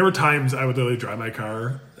there were times I would literally drive my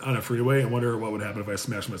car on a freeway and wonder what would happen if I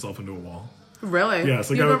smashed myself into a wall. Really? Yeah, it's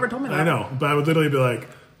like You've never told me that. I know, but I would literally be like,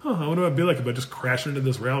 I wonder what it'd be like if I just crashed into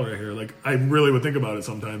this rail right here. Like, I really would think about it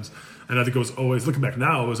sometimes. And I think it was always, looking back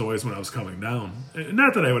now, it was always when I was coming down. And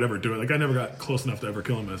not that I would ever do it. Like, I never got close enough to ever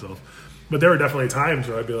killing myself. But there were definitely times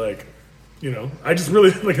where I'd be like, I just really,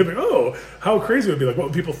 like, I'd be like, oh, how crazy it would be. Like, what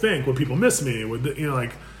would people think? Would people miss me? Would,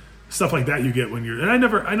 like, stuff like that you get when you're... And I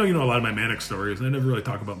know you know a lot of my manic stories, and I never really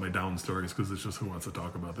talk about my down I stories because it's just who wants to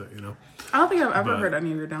talk about that, I don't think I've ever heard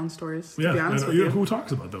any of your down stories, to be honest with you. Who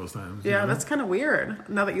talks about those times? Yeah, that's kind of weird.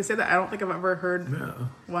 Now that you say that, I don't think I've ever heard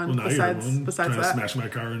one besides trying to that. smash my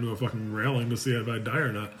car into a fucking railing to see if I die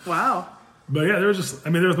or not. Wow. But yeah, there's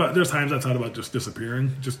times I thought about just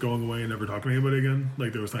disappearing, just going away and never talking to anybody again.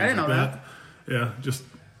 Like there was times I didn't like know that. Yeah, just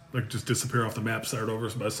disappear off the map, start over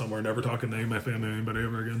somewhere, never talking to my family or anybody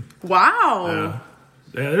ever again. Wow.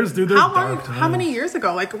 Yeah, there's dark times. How many years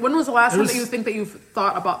ago? Like, when was the last time that you think that you've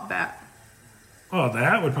thought about that? Oh,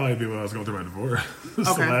 that would probably be when I was going through my divorce. This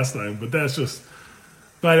is the Okay. last time. But that's just...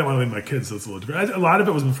 But I didn't want to leave my kids, so it's a little different. A lot of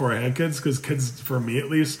it was before I had kids, because kids, for me at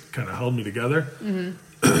least, kind of held me together.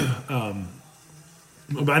 Mm-hmm.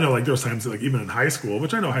 But I know, like, there was times, like, even in high school,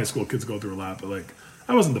 which I know high school kids go through a lot, but, like,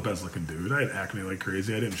 I wasn't the best looking dude. I had acne like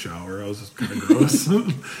crazy. I didn't shower. I was just kind of gross.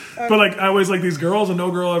 But, like, I always liked these girls, and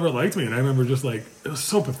no girl ever liked me. And I remember just, like, it was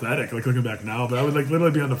so pathetic, like, looking back now. But I would, like,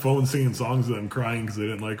 literally be on the phone singing songs to them, crying because they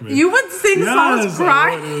didn't like me. You would sing songs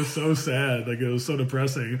crying? It was so sad. Like, it was so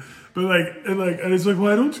depressing. But, and it's like,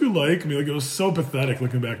 why don't you like me? Like, it was so pathetic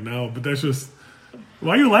looking back now. But that's just...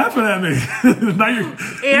 Why are you laughing at me? Now you're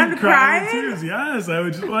crying? tears. Yes, I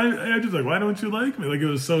was just like, why don't you like me? Like, it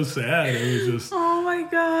was so sad. It was just. Oh my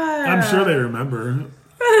god! I'm sure they remember.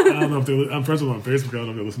 I don't know if I'm friends with them on Facebook. I don't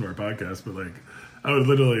know if they listen to our podcast, but like, I would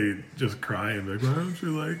literally just cry and be like, why don't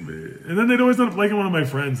you like me? And then they'd always end up liking one of my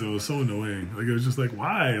friends. It was so annoying. Like, it was just like,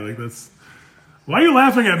 why? Like, why are you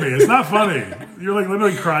laughing at me? It's not funny. You're like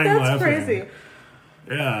literally crying, That's laughing. crazy.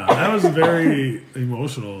 Yeah, that was very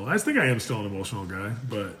emotional. I think I am still an emotional guy,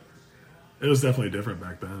 but it was definitely different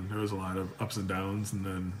back then. There was a lot of ups and downs, and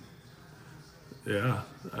then, yeah,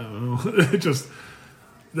 I don't know. It just,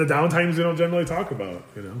 the down times you don't generally talk about,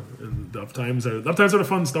 and the up times are the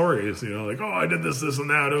fun stories, like, oh, I did this and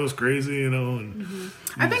that, it was crazy, and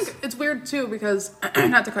I think it's weird too because,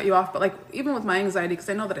 not to cut you off, but like even with my anxiety, because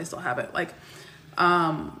I know that I still have it, like,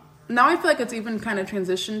 now I feel like it's even kind of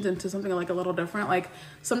transitioned into something like a little different. Like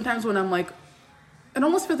sometimes when I'm like, it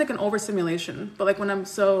almost feels like an overstimulation. But like when I'm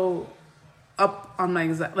so up on my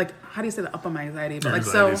anxiety, like how do you say that, up on my anxiety? But your like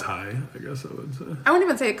anxiety's so high, I guess I would say. I wouldn't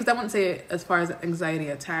even say it because I wouldn't say it as far as anxiety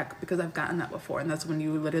attack because I've gotten that before, and that's when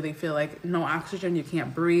you literally feel like no oxygen, you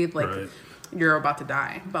can't breathe, like Right. you're about to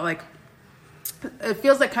die. But like it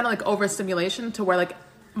feels like kind of like overstimulation to where like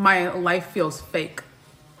my life feels fake.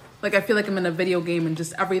 Like, I feel like I'm in a video game and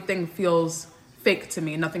just everything feels fake to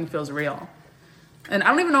me. Nothing feels real. And I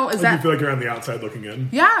don't even know, You feel like you're on the outside looking in.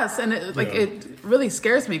 Yes, and it Yeah. it really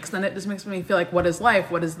scares me because then it just makes me feel like, what is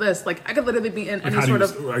life? What is this? Like, I could literally be in Like, any sort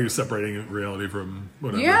of... are you separating reality from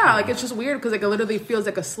whatever? Yeah, like, it's just weird because, like, it literally feels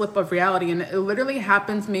like a slip of reality. And it literally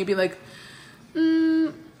happens maybe, like,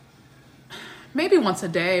 maybe once a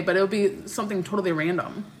day, but it'll be something totally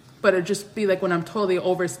random. But it'd just be like when I'm totally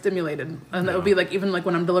overstimulated. And it would be like even like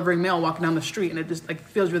when I'm delivering mail, walking down the street, and it just like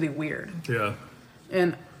feels really weird. Yeah.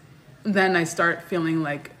 And then I start feeling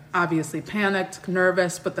like obviously panicked,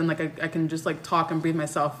 nervous, but then like I can just like talk and breathe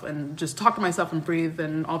myself and just talk to myself and breathe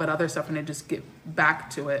and all that other stuff, and I just get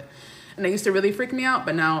back to it. And it used to really freak me out,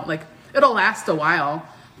 but now like it'll last a while,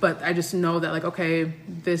 but I just know that like, okay,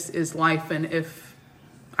 this is life, and if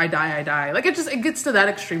I die, I die. Like, it gets to that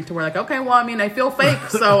extreme to where, like, okay, well, I mean, I feel fake,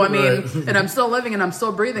 so, I mean, Right. and I'm still living and I'm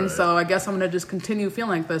still breathing, Right. so I guess I'm going to just continue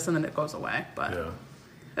feeling like this, and then it goes away. But Yeah.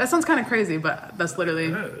 that sounds kind of crazy, but that's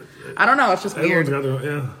literally, I don't know, it's just Everyone's weird. got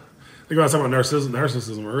their, yeah. Like I was talking about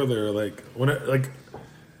narcissism earlier. Like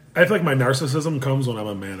I feel like my narcissism comes when I'm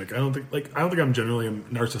a manic. I don't think I'm generally a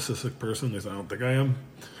narcissistic person. At least I don't think I am.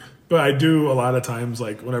 But I do a lot of times.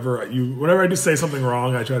 Like whenever I do say something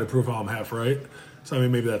wrong, I try to prove how I'm half right. So I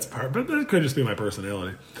mean, maybe that's part, but that could just be my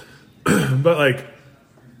personality. But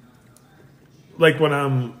like when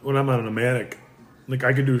I'm on a manic, like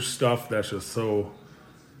I could do stuff that's just so.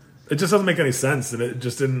 It just doesn't make any sense, and it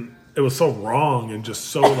just didn't. It was so wrong and just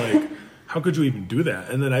so like, how could you even do that?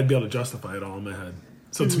 And then I'd be able to justify it all in my head.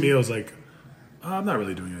 So to me, it was like, I'm not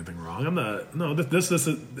really doing anything wrong. I'm not. No, this is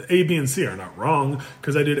A, B, and C are not wrong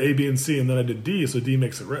because I did A, B, and C, and then I did D, so D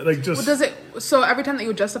makes it right. Like just. Well, does it? So every time that you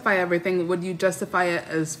would justify everything, would you justify it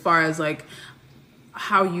as far as like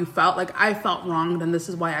how you felt? Like I felt wronged, and this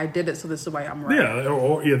is why I did it. So this is why I'm right. Yeah,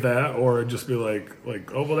 or either that, or just be like,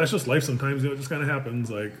 oh well, that's just life. Sometimes it just kind of happens.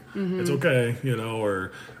 Like it's okay,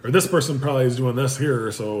 or this person probably is doing this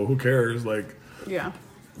here, so who cares? Like Yeah.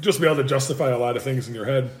 just be able to justify a lot of things in your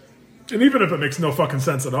head. And even if it makes no fucking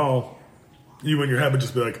sense at all, you in your head would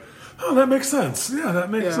just be like, oh, that makes sense. Yeah, that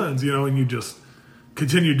makes sense. And you just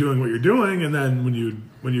continue doing what you're doing. And then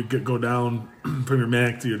when you go down from your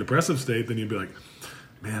manic to your depressive state, then you'd be like,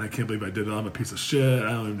 man, I can't believe I did it. I'm a piece of shit.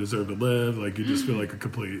 I don't even deserve to live. Like you just feel like a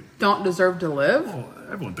complete... Don't deserve to live? Oh,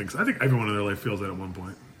 I think everyone in their life feels that at one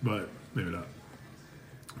point, but maybe not.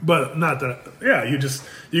 But not that, yeah,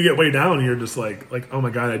 you get way down and you're just like, oh my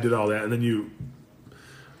God, I did all that. And then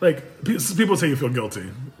like, people say you feel guilty.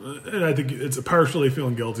 And I think it's partially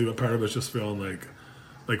feeling guilty, but part of it's just feeling like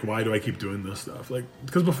why do I keep doing this stuff? Like,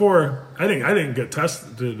 because before, I didn't get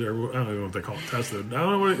tested, or I don't even know what they call it, tested. I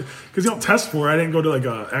don't know because you don't test for it. I didn't go to like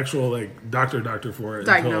a actual like doctor for it.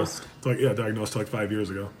 Diagnosed. Diagnosed like 5 years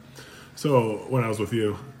ago. So when I was with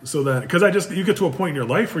you. So that, because you get to a point in your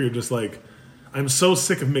life where you're just like, I'm so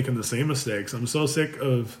sick of making the same mistakes. I'm so sick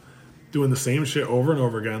of doing the same shit over and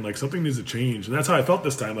over again. Like something needs to change. And that's how I felt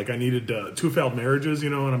this time. Like I needed 2 failed marriages,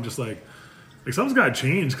 and I'm just like something's got to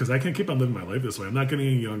change because I can't keep on living my life this way. I'm not getting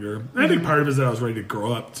any younger. And I think part of it is that I was ready to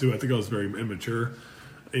grow up too. I think I was very immature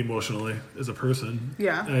emotionally as a person.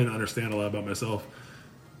 Yeah. I didn't understand a lot about myself.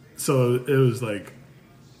 So it was like,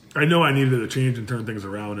 I know I needed to change and turn things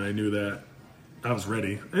around, and I knew that I was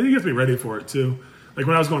ready. I think you have to be ready for it too. Like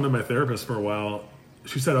when I was going to my therapist for a while,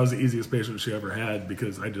 she said I was the easiest patient she ever had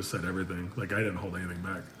because I just said everything. Like I didn't hold anything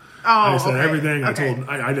back. Oh, I said okay. everything. Okay.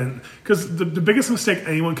 I didn't, because the biggest mistake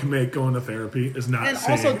anyone can make going to therapy is not And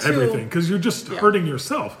saying also, too, everything, because you're just hurting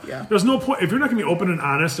yourself. Yeah. There's no point if you're not going to be open and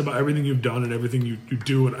honest about everything you've done and everything you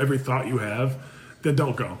do and every thought you have. Then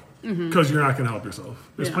don't go, because you're not going to help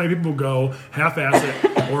yourself. There's plenty of people who go half-ass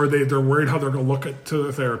it, or they're worried how they're going to look to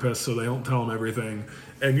the therapist, so they don't tell them everything.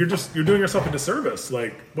 And you're doing yourself a disservice.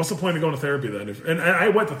 Like, what's the point of going to therapy then? And I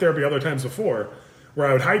went to therapy other times before, where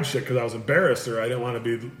I would hide shit because I was embarrassed or I didn't want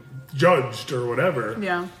to be judged or whatever.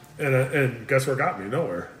 Yeah. And guess where it got me?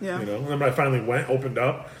 Nowhere. Yeah. And then when I finally went, opened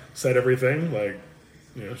up, said everything, like,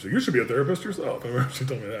 so you should be a therapist yourself. I remember she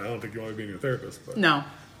told me that. I don't think you want to be your therapist. But. No.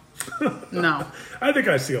 No. I think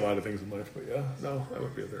I see a lot of things in life, but no, I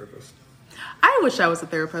wouldn't be a therapist. I wish I was a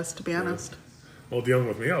therapist, to be honest. Well, dealing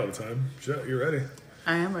with me all the time. Shit, you're ready.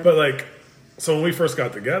 I am ready. But like, so when we first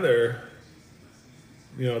got together,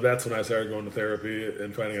 that's when I started going to therapy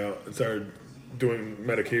and finding out and started doing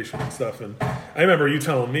medication and stuff. And I remember you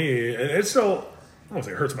telling me, and it still, I don't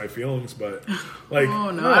say it hurts my feelings, but like,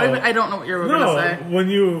 oh no, I don't know what you were going to say.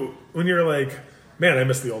 when you're like, man, I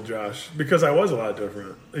miss the old Josh because I was a lot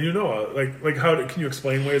different. And like how can you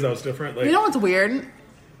explain ways I was different? Like, what's weird?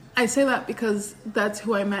 I say that because that's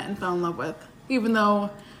who I met and fell in love with. Even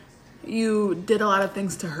though you did a lot of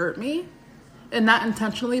things to hurt me, and not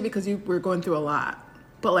intentionally because you were going through a lot,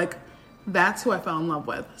 but like that's who I fell in love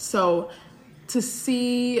with. So to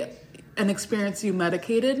see and experience you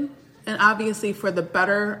medicated, and obviously for the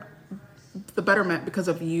betterment because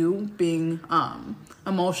of you being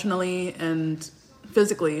emotionally and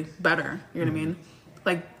physically better, you know what I mean?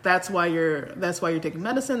 Like that's why you're taking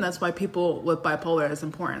medicine. That's why people with bipolar is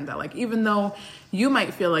important. That like even though you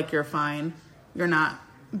might feel like you're fine, you're not,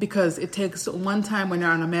 because it takes one time when you're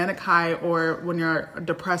on a manic high or when you're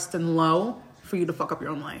depressed and low for you to fuck up your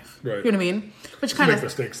own life. Right. You know what I mean? Which kind of make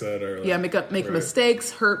mistakes that are like, make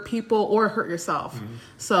mistakes, hurt people or hurt yourself.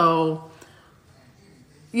 So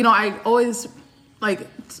I always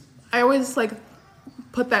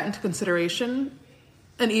put that into consideration,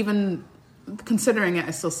 and even considering it,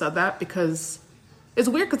 I still said that because it's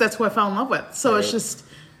weird because that's who I fell in love with. So it was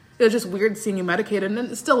just weird seeing you medicated,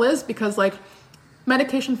 and it still is because like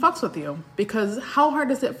medication fucks with you. Because how hard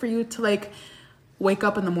is it for you to like wake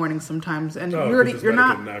up in the morning sometimes and you're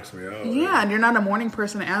not knocks me out. Yeah, and you're not a morning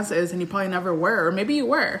person as is, and you probably never were, or maybe you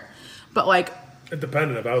were, but like it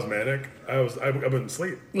depended. If I was manic, I wouldn't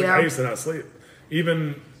sleep. Like, yeah, I used to not sleep.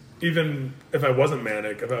 Even if I wasn't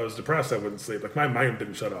manic, if I was depressed, I wouldn't sleep. Like my mind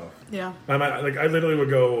didn't shut off. Yeah, my mind, like I literally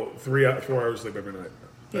would go 4 hours sleep every night.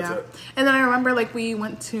 That's Yeah. it. And then I remember like we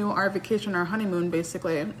went to our vacation, our honeymoon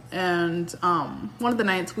basically, and one of the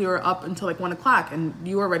nights we were up until like 1 o'clock and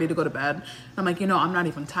you were ready to go to bed. I'm like, I'm not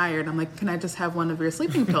even tired. I'm like, can I just have one of your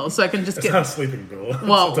sleeping pills so I can just It's get not a sleeping pill.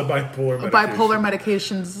 Well, it's a bipolar medication. bipolar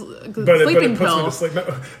medications But sleeping it puts me pill. to sleep.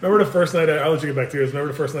 Remember the first night, I'll let you get back to yours.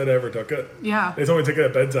 Remember the first night I ever took it? Yeah. They told me to take it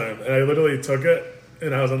at bedtime. And I literally took it.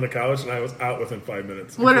 And I was on the couch, and I was out within 5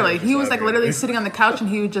 minutes. Literally, he was like literally sitting on the couch, and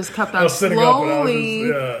he just kept on was sitting up and I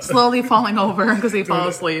was just, slowly falling over because he fell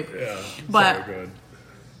asleep. Yeah, But so good.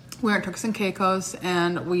 we were at Turks and Caicos,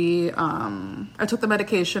 and we I took the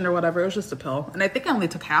medication or whatever. It was just a pill, and I think I only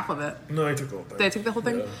took half of it. No, I took the whole thing. Did I take the whole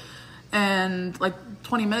thing? Yeah. And like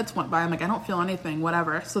 20 minutes went by. I'm like, I don't feel anything,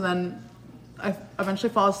 whatever. So then I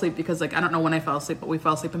eventually fall asleep because like I don't know when I fell asleep, but we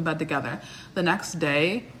fell asleep in bed together. The next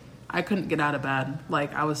day, I couldn't get out of bed.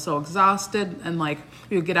 Like I was so exhausted, and like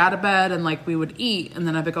we would get out of bed and like we would eat, and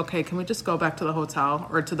then I'd be like, okay, can we just go back to the hotel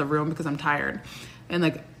or to the room because I'm tired? And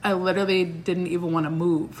like I literally didn't even want to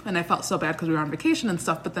move, and I felt so bad because we were on vacation and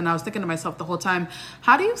stuff. But then I was thinking to myself the whole time,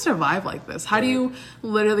 how do you survive like this? How do you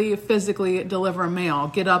literally physically deliver mail,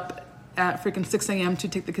 get up at freaking 6 a.m. to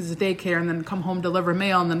take the kids to daycare, and then come home, deliver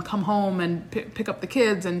mail, and then come home and pick up the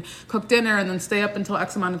kids and cook dinner, and then stay up until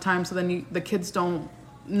X amount of time so then the kids don't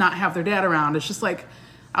not have their dad around? It's just like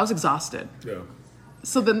I was exhausted. Yeah.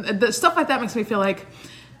 So then the stuff like that makes me feel like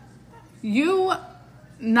you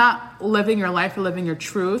not living your life or living your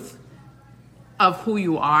truth of who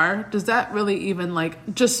you are, does that really even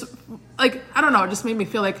like just like I don't know, it just made me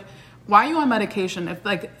feel like, why are you on medication?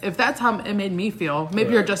 If that's how it made me feel,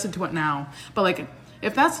 maybe you're adjusted to it now, but like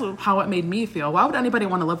if that's how it made me feel, why would anybody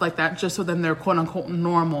want to live like that just so then they're quote unquote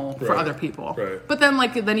normal for other people? Right. But then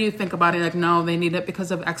then you think about it like, no, they need it because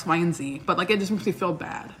of X, Y, and Z. But like it just makes me feel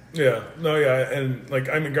bad. Yeah. No, yeah. And like,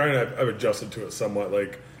 I mean, granted, I've adjusted to it somewhat.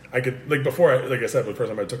 Like, I could, like before, like I said, the first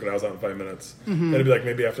time I took it, I was out in 5 minutes. Mm-hmm. It'd be like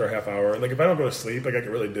maybe after a half hour. And like if I don't go to sleep, like I get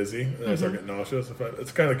really dizzy and I start getting nauseous.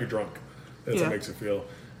 It's kind of like you're drunk. That's what it makes you feel.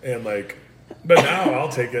 And like, but now I'll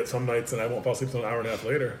take it some nights and I won't fall asleep until an hour and a half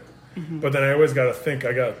later. Mm-hmm. But then I always got to think,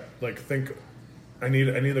 I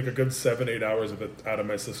need like a good 7-8 hours of it out of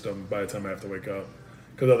my system by the time I have to wake up.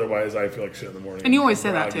 Because otherwise I feel like shit in the morning. And you always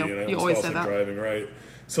say that too. And I You always fall say asleep that. driving, right?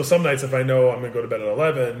 So some nights if I know I'm going to go to bed at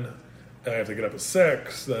 11 and I have to get up at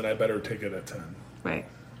 6, then I better take it at 10. Right.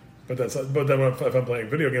 But then if I'm playing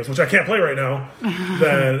video games, which I can't play right now,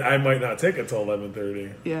 then I might not take it till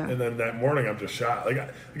 11:30. Yeah. And then that morning I'm just shot. Like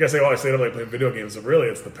I say, I stayed up like playing video games, but really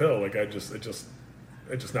it's the pill. Like it just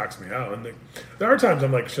knocks me out. And there are times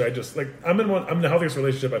I'm like, should I just like I'm in the healthiest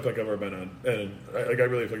relationship I feel like I've ever been in, and I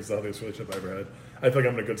really feel like it's the healthiest relationship I've ever had. I feel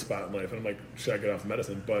like I'm in a good spot in life, and I'm like, should I get off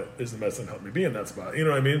medicine? But is the medicine help me be in that spot? You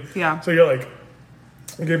know what I mean? Yeah. So you're like.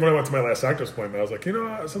 Okay, when I went to my last doctor's appointment, I was like,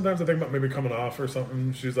 sometimes I think about maybe coming off or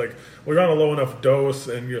something. She's like, well, you're on a low enough dose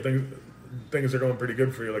and your things are going pretty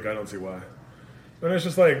good for you. Like, I don't see why. And it's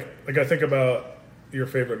just like I think about your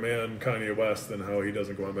favorite man, Kanye West, and how he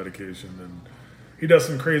doesn't go on medication and he does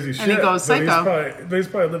some crazy shit. And he goes psycho. He's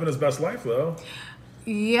probably living his best life though.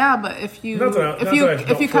 Yeah, but if you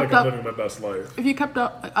kept kept up living my best life, if you kept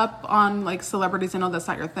up on like celebrities, I know that's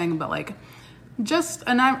not your thing, but like just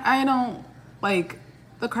I don't like.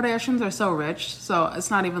 The Kardashians are so rich, so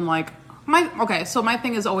it's not even like my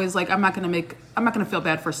thing is always like I'm not gonna feel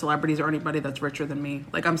bad for celebrities or anybody that's richer than me.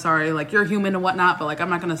 Like I'm sorry, like you're human and whatnot, but like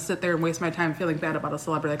I'm not gonna sit there and waste my time feeling bad about a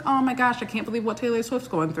celebrity. Like, oh my gosh, I can't believe what Taylor Swift's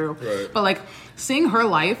going through. Right. But like seeing her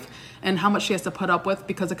life and how much she has to put up with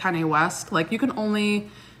because of Kanye West, like you can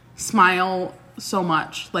only smile so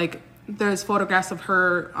much. Like there's photographs of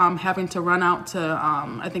her having to run out to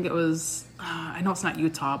I think it was I know it's not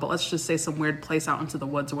Utah, but let's just say some weird place out into the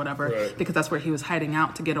woods or whatever, right. Because that's where he was hiding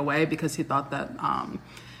out to get away because he thought that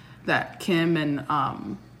that Kim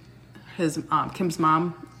and Kim's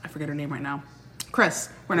mom, I forget her name right now, Chris,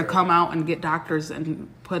 were going to come out and get doctors and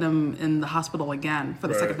put him in the hospital again for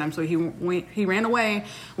the second time. So he ran away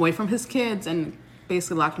from his kids and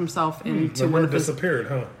basically locked himself into one of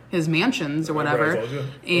his mansions or whatever. I told you.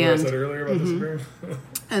 And I said earlier about disappearing.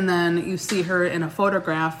 And then you see her in a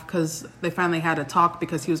photograph because they finally had a talk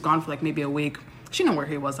because he was gone for like maybe a week. She knew where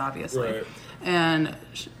he was, obviously. Right. And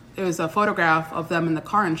it was a photograph of them in the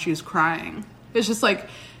car and she was crying. It's just like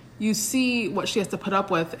you see what she has to put up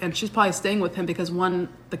with, and she's probably staying with him because one,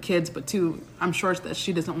 the kids, but two, I'm sure that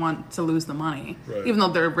she doesn't want to lose the money, right. Even though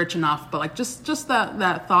they're rich enough. But like just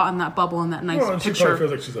that thought and that bubble and that nice and picture. She probably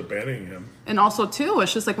feels like she's abandoning him. And also too,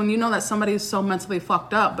 it's just like when you know that somebody is so mentally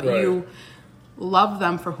fucked up, but right. You love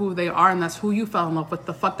them for who they are, and that's who you fell in love with.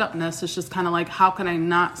 The fucked upness is just kind of like, how can I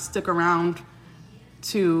not stick around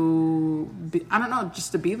to be, I don't know,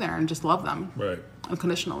 just to be there and just love them. Right.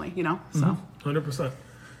 Unconditionally, you know? So 100%.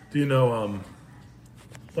 Do you know,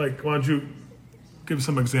 like, why don't you give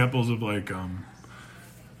some examples of, like,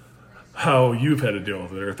 how you've had to deal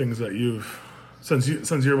with it, or things that you've, since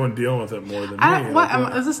you're one dealing with it more than me.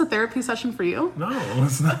 What, is this a therapy session for you? No,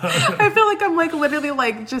 it's not. I feel like I'm, like, literally,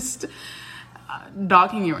 like, just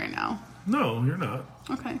dogging you right now. No, you're not.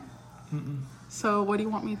 Okay. So what do you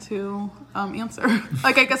want me to answer?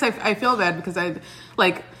 Like, I guess I feel bad because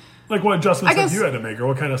like what adjustments have you had to make, or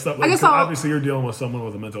what kind of stuff? Like, 'cause obviously you're dealing with someone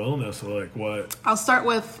with a mental illness, so like what? I'll start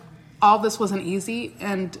with, all this wasn't easy,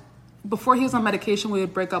 and before he was on medication, we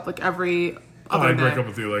would break up like every other day. I'd break up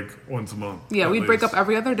with you like once a month. Yeah, we'd break up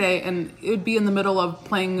every other day, and it would be in the middle of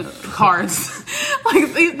playing cards.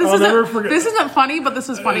 Like this isn't funny, but this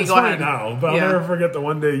is funny. It's Go funny ahead. now, but I'll never forget the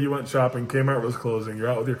one day you went shopping. Kmart was closing. You're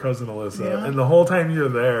out with your cousin Alyssa, and the whole time you're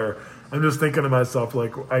there, I'm just thinking to myself,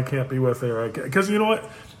 like, I can't be with her. Because you know what?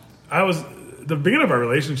 The beginning of our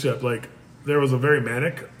relationship, like, there was a very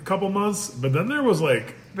manic couple months, but then there was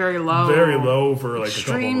like very low for like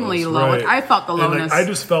extremely a couple low. months. Like, I felt the lowness. And, like, I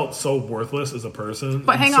just felt so worthless as a person.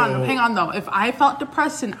 But hang on though. If I felt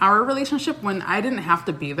depressed in our relationship when I didn't have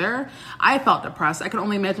to be there, I felt depressed. I can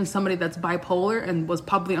only imagine somebody that's bipolar and was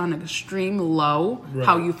probably on an extreme low,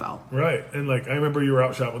 how you felt. Right. And like, I remember you were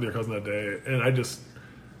out shopping with your cousin that day, and I just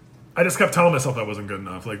kept telling myself I wasn't good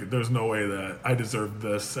enough. Like, there's no way that I deserve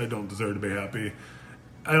this. I don't deserve to be happy.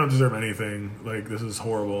 I don't deserve anything. Like, this is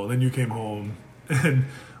horrible. And then you came home, and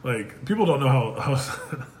like, people don't know how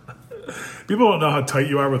people don't know how tight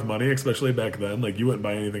you are with money, especially back then. Like, you wouldn't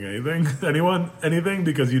buy anything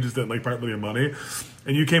because you just didn't like part with your money.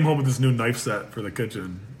 And you came home with this new knife set for the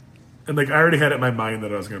kitchen, and like, I already had it in my mind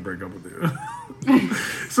that I was going to break up with you.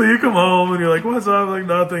 So you come home and you're like, "What's up?" Like,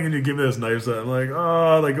 nothing. And you give me this knife set. I'm like,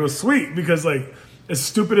 oh, like, it was sweet because, like, as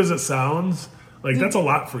stupid as it sounds, like, that's a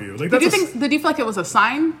lot for you. Like, did you feel like it was a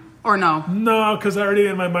sign or no? No, because I already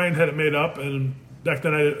in my mind had it made up, and back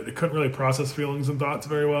then I couldn't really process feelings and thoughts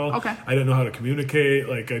very well. Okay. I didn't know how to communicate.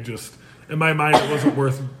 Like, in my mind, it wasn't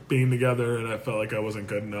worth being together, and I felt like I wasn't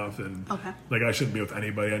good enough, and like, I shouldn't be with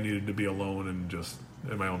anybody. I needed to be alone and just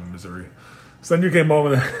in my own misery. So then you came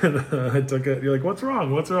home and I took it. You're like, "What's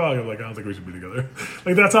wrong? What's wrong?" I'm like, "I don't think we should be together."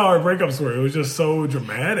 Like, that's how our breakups were. It was just so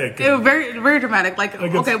dramatic. It was very, very dramatic. Like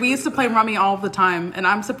okay, we used to play Rummy all the time, and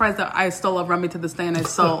I'm surprised that I still love Rummy to this day, and I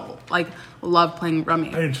still like love playing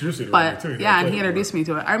Rummy. I introduced you to Rummy too. Yeah, and he introduced me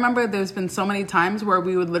to it. I remember there's been so many times where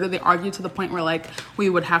we would literally argue to the point where like we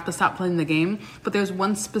would have to stop playing the game. But there's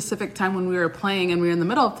one specific time when we were playing and we were in the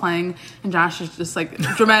middle of playing, and Josh is just like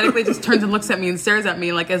dramatically just turns and looks at me and stares at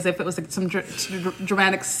me like as if it was like some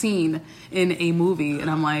dramatic scene in a movie,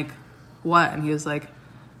 and I'm like, "What?" And he was like,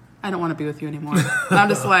 "I don't want to be with you anymore." And I'm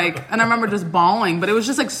just like, and I remember just bawling, but it was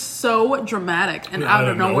just like so dramatic and out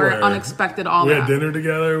of nowhere, unexpected. We had dinner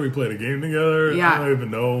together, we played a game together. Yeah. I don't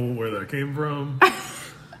even know where that came from.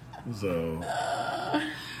 So,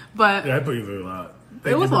 but yeah, I put you through a lot.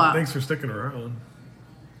 It was a lot. Thanks for sticking around.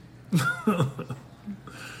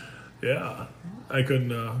 Yeah, I couldn't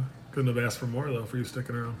have asked for more though for you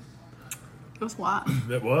sticking around. It was a lot.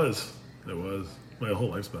 It was. My whole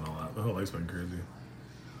life's been a lot. My whole life's been crazy.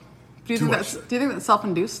 Do you think that's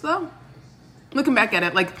self-induced though? Looking back at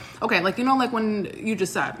it, like, okay, like, you know, like when you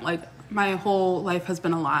just said, like, my whole life has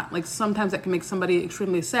been a lot. Like, sometimes that can make somebody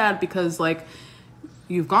extremely sad because, like,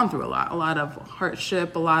 you've gone through a lot of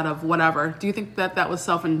hardship, a lot of whatever. Do you think that was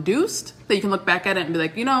self-induced? That you can look back at it and be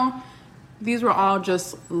like, you know, these were all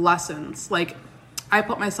just lessons. Like, I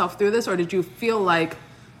put myself through this, or did you feel like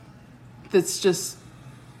that's just,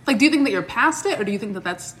 like, do you think that you're past it, or do you think that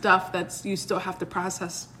that's stuff that's you still have to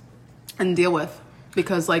process and deal with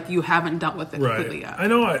because, like, you haven't dealt with it completely yet? I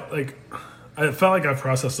know. I felt like I've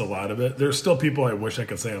processed a lot of it. There's still people I wish I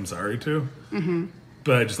could say I'm sorry to,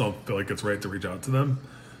 but I just don't feel like it's right to reach out to them.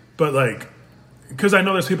 But like, because I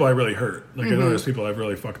know there's people I really hurt. Like, I know there's people I've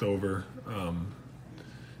really fucked over.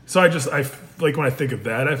 So I like, when I think of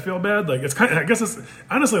that, I feel bad. Like, it's kind of, I guess it's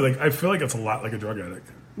honestly, like, I feel like it's a lot like a drug addict.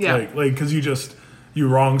 Yeah. Like, because you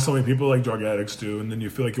wrong so many people like drug addicts do, and then you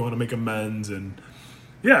feel like you want to make amends. And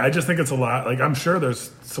yeah, I just think it's a lot. Like, I'm sure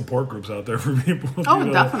there's support groups out there for people. Oh, you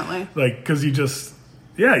know? definitely. Like, because you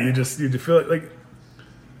feel like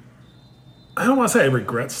I don't want to say I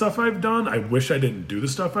regret stuff I've done. I wish I didn't do the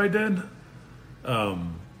stuff I did. But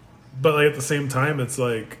like, at the same time, it's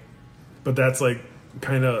like, but that's like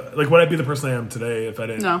kind of like, would I be the person I am today if I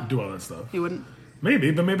didn't do all that stuff? You wouldn't.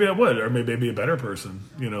 Maybe, but maybe I would, or maybe I'd be a better person.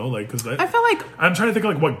 You know, like, because I feel like I'm trying to think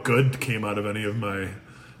of like what good came out of any of my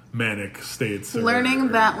manic states. Learning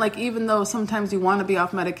that, like, even though sometimes you want to be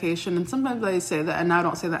off medication, and sometimes I say that, and now I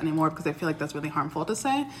don't say that anymore because I feel like that's really harmful to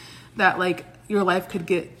say, that, like, your life could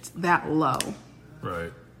get that low.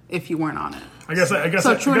 Right. If you weren't on it. I guess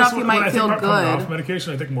so true enough, you might feel good. Off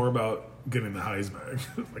medication, I think more about getting the highs back,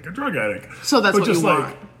 like a drug addict. So that's what you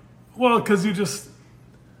want. Well, because you just,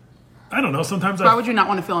 I don't know. Sometimes why would you not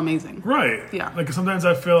want to feel amazing? Right. Yeah. Like sometimes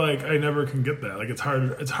I feel like I never can get that. Like it's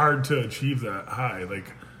hard to achieve that high.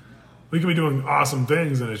 Like we can be doing awesome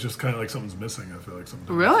things and it's just kind of like something's missing. I feel like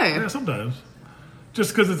sometimes. Really? Yeah, sometimes.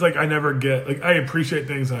 Just because it's like I never get, like I appreciate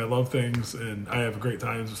things and I love things and I have great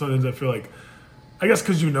times. Sometimes I feel like, I guess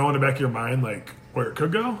because in the back of your mind, like where it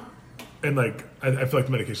could go. And like, I feel like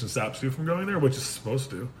the medication stops you from going there, which is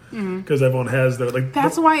supposed to. Because everyone has their, like.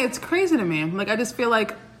 That's why it's crazy to me. Like, I just feel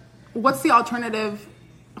like, what's the alternative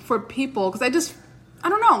for people? Because I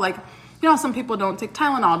don't know, like, you know, some people don't take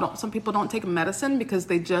Tylenol, some people don't take medicine because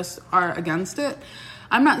they just are against it.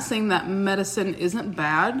 I'm not saying that medicine isn't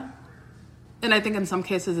bad. And I think in some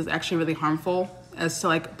cases it's actually really harmful as to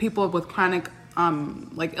like people with chronic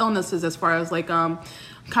like illnesses, as far as like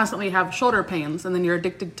constantly have shoulder pains and then you're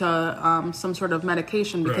addicted to some sort of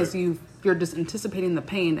medication because you're just anticipating the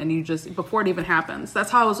pain and you just, before it even happens. That's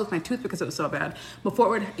how I was with my tooth because it was so bad. Before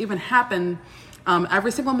it would even happen,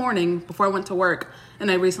 every single morning before I went to work, and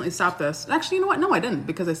I recently stopped this. Actually, you know what? No, I didn't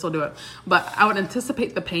because I still do it. But I would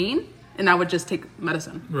anticipate the pain and I would just take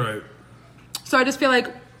medicine. Right. So I just feel like,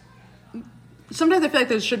 sometimes I feel like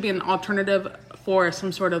there should be an alternative for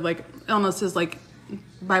some sort of like illnesses like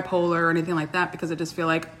bipolar or anything like that, because I just feel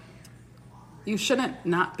like you shouldn't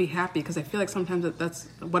not be happy, because I feel like sometimes that's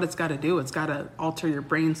what it's got to do. It's got to alter your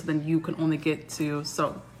brain so then you can only get so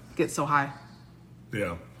high.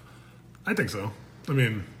 Yeah, I think so. I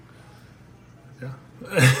mean, yeah.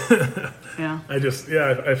 Yeah.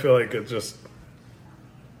 I feel like it just,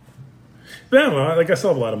 yeah, well, like I still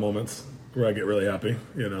have a lot of moments where I get really happy,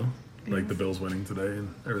 you know, like the Bills winning today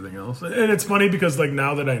and everything else. And it's funny because like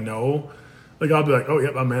now that I know, like I'll be like, oh,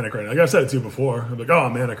 yep, I'm manic right now. Like I've said it to you before. I'm like, oh,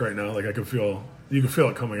 I'm manic right now. Like you can feel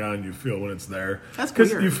it coming on. You feel when it's there. That's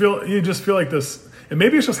weird. Because you just feel like this, and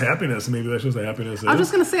maybe it's just happiness. Maybe that's just the happiness. I was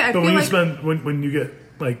just gonna say, I feel like when you get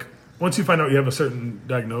like, once you find out you have a certain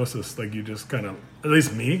diagnosis, like you just kind of, at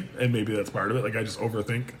least me, and maybe that's part of it. Like I just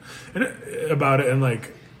overthink about it, and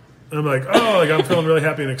like I'm like, oh, like I'm feeling really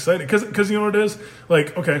happy and excited because you know what it is.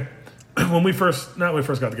 Like okay. When we first got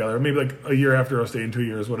together, maybe like a year after us staying 2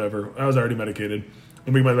 years, whatever, I was already medicated.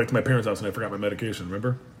 And we went back to my parents' house and I forgot my medication,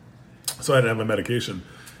 remember? So I didn't have my medication.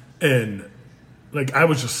 And like I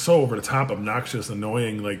was just so over the top, obnoxious,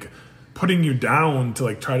 annoying, like putting you down to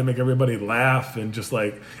like try to make everybody laugh and just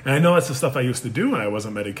like, and I know that's the stuff I used to do when I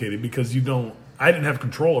wasn't medicated because I didn't have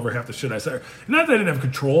control over half the shit I said. Not that I didn't have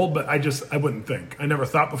control, but I wouldn't think. I never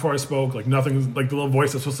thought before I spoke. Like nothing, like the little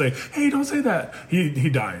voice that's supposed to say, hey, don't say that. He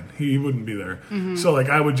died. He wouldn't be there. Mm-hmm. So like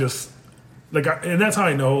I would just, like, and that's how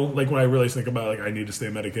I know, like when I really think about like I need to stay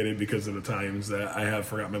medicated because of the times that I have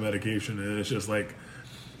forgot my medication. And it's just like,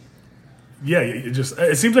 yeah,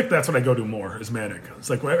 it seems like that's what I go to more is manic. It's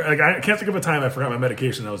like I can't think of a time I forgot my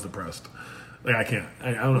medication and I was depressed. Like I can't.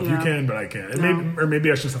 I don't know if you can, but I can't. And maybe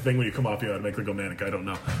that's just a thing when you come off you ought to make it go manic. I don't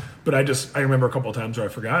know. But I remember a couple of times where I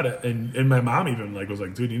forgot it, and my mom even like was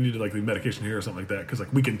like, "Dude, you need to like leave medication here or something like that," because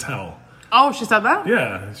like we can tell. Oh, she said that?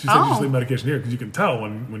 Yeah, she said you just leave medication here because you can tell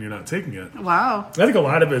when you're not taking it. Wow. I think a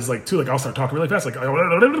lot of it is like too like I'll start talking really fast like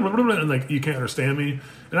and like you can't understand me,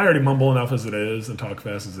 and I already mumble enough as it is and talk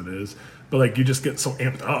fast as it is. But like you just get so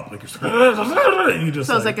amped up, like you just.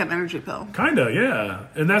 So it's like an energy pill. Kinda, yeah,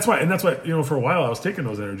 and that's why you know for a while I was taking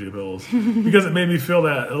those energy pills because it made me feel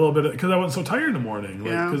that a little bit because I wasn't so tired in the morning,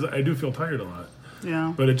 because I do feel tired a lot.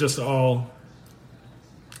 Yeah. But it just all.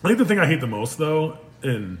 I think the thing I hate the most though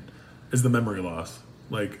is the memory loss.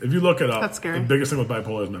 Like if you look it up, that's scary. The biggest thing with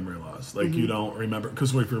bipolar is memory loss. Like you don't remember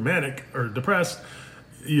because if you're manic or depressed.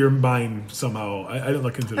 Your mind somehow. I didn't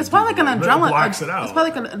look into. It's probably like an adrenaline. It blocks it out. It's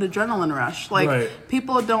probably like an adrenaline rush. Like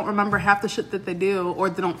people don't remember half the shit that they do, or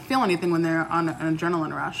they don't feel anything when they're on an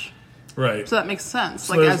adrenaline rush. Right. So that makes sense.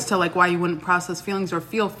 So like as to like why you wouldn't process feelings or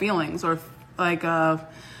feel feelings, or like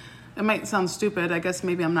it might sound stupid. I guess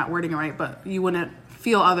maybe I'm not wording it right, but you wouldn't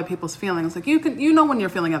feel other people's feelings. Like you know when you're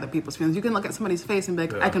feeling other people's feelings. You can look at somebody's face and be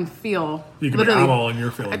like, I can feel. You can literally. I'm all in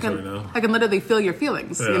your feelings right now. I can literally feel your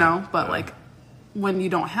feelings. You know, but like. When you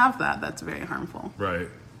don't have that, that's very harmful. Right.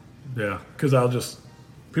 Yeah. Because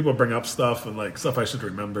people bring up stuff and like stuff I should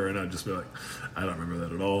remember, and I'd just be like, I don't remember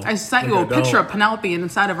that at all. I sent you a picture of Penelope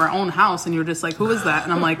inside of our own house, and you're just like, who is that?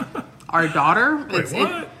 And I'm like, our daughter. Wait,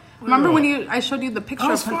 what? Remember when I showed you the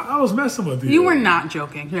picture of him? I was messing with you. You were not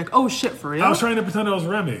joking. You're like, oh shit, for real? I was trying to pretend I was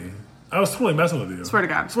Remy. I was totally messing with you. Swear to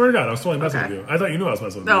God. Swear to God, I was totally messing with you. I thought you knew I was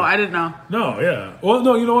messing with you. No, I didn't know. No, yeah. Well,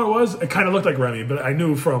 no, you know what it was? It kind of looked like Remy, but I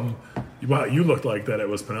knew from what you looked like that it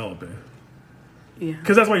was Penelope. Yeah.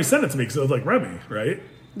 Because that's why you sent it to me, because it was like Remy, right?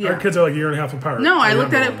 Yeah. Our kids are like a year and a half apart. No, I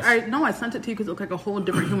looked at it. I sent it to you because it looked like a whole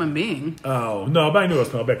different human being. Oh, no, but I knew it was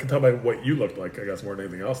Penelope. I could tell by what you looked like, I guess, more than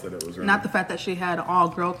anything else that it was Remy. Not the fact that she had all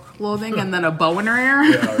girl clothing and then a bow in her hair.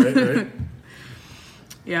 Yeah, right.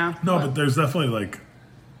 Yeah. No, but there's definitely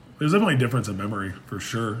a difference in memory, for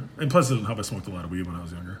sure. And plus, it didn't help I smoked a lot of weed when I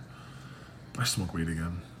was younger. I should smoke weed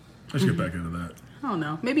again. I should get back into that. Oh,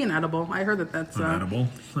 no. Maybe an edible. I heard that's... An edible?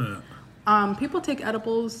 Yeah. People take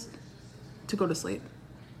edibles to go to sleep.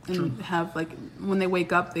 And have, like, when they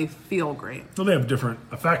wake up, they feel great. Well, they have different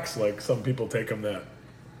effects. Like, some people take them that...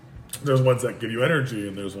 There's ones that give you energy,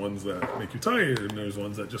 and there's ones that make you tired, and there's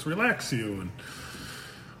ones that just relax you, and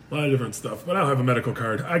a lot of different stuff. But I don't have a medical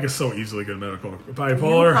card. I could so easily get a medical...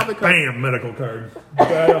 Bipolar, bam, medical card.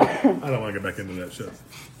 But I don't want to get back into that shit.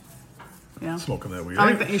 Yeah. Smoking that weed. I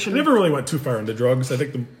think that you should... I never really went too far into drugs. I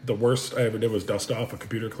think the worst I ever did was dust off a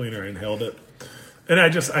computer cleaner. I inhaled it. And I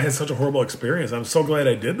had such a horrible experience. I'm so glad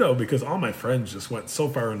I did, though, because all my friends just went so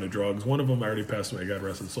far into drugs. One of them already passed away, God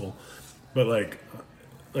rest his soul. But like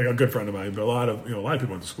a good friend of mine, but a lot of people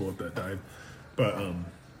went to school with that died. But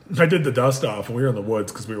I did the dust off, and we were in the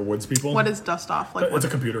woods because we were woods people. What is dust off? Like, it's a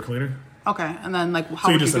computer cleaner. Okay, and then like how so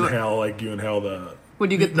you would just you do inhale, it? like you inhale the...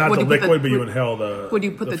 Would you get not would the you put liquid, but you inhale the... Would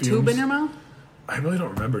you put the tube in your mouth? I really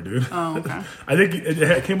don't remember, dude. Oh, okay. I think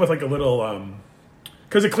it came with like a little...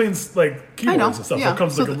 Because it cleans like keyboards and stuff. Yeah. So it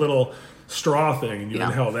comes So like a little straw thing, and you Yeah.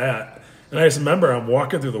 inhale that. And I just remember I'm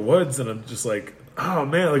walking through the woods, and I'm just like, oh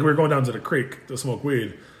man, like we were going down to the creek to smoke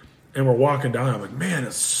weed, and we're walking down. I'm like, man,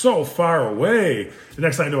 it's so far away. The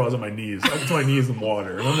next thing I know, I was on my knees, up to my knees in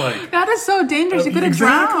water, and I'm like, that is so dangerous. You could have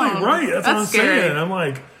exactly drowned. right. That's what I'm scary. saying. I'm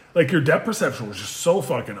like your depth perception was just so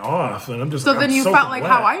fucking off, and I'm just So like, then I'm you soaking felt like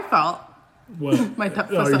wet. how I felt. What? My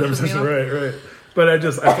depth Oh, your depth perception, perception, right. But I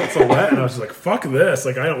felt so wet, and I was just like, fuck this.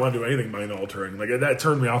 Like, I don't want to do anything mind altering. Like, that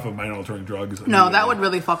turned me off of mind altering drugs. No, that would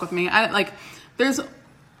really fuck with me. There's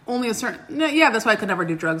only a certain... Yeah, that's why I could never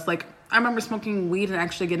do drugs. Like, I remember smoking weed and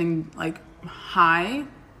actually getting, like, high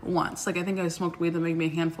once. Like, I think I smoked weed that made me a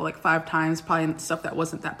handful, like, 5 times, probably stuff that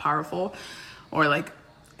wasn't that powerful. Or, like,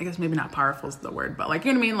 I guess maybe not powerful is the word, but, like,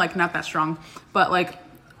 you know what I mean? Like, not that strong. But, like...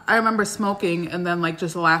 I remember smoking and then like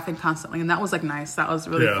just laughing constantly, and that was like nice. That was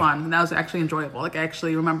really fun. And that was actually enjoyable. Like I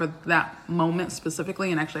actually remember that moment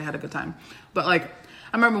specifically and actually had a good time. But like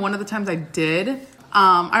I remember one of the times I did,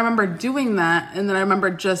 I remember doing that, and then I remember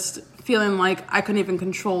just feeling like I couldn't even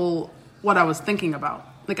control what I was thinking about.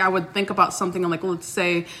 Like I would think about something, and like let's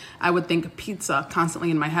say I would think pizza constantly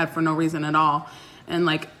in my head for no reason at all, and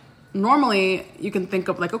like. Normally, you can think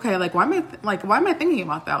of like, okay, like why am I thinking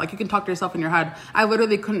about that? Like you can talk to yourself in your head. I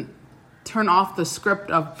literally couldn't turn off the script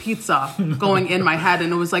of pizza going in my head,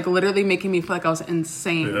 and it was like literally making me feel like I was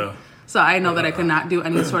insane. Yeah. So I know that I could not do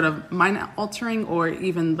any sort of mind altering or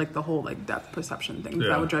even like the whole like depth perception thing.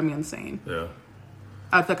 That would drive me insane. Yeah.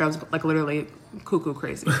 I feel like I was like literally cuckoo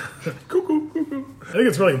crazy. cuckoo. I think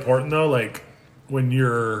it's really important though, like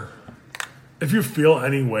if you feel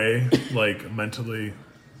any way, like mentally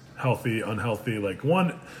healthy, unhealthy, like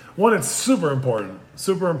one it's super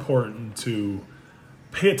important to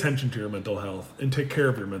pay attention to your mental health and take care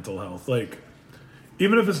of your mental health. Like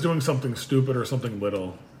even if it's doing something stupid or something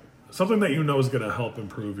little, something that you know is going to help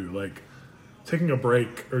improve you, like taking a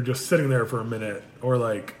break or just sitting there for a minute, or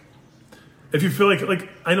like if you feel like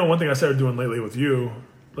I know one thing I started doing lately with you,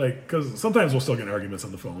 like because sometimes we'll still get in arguments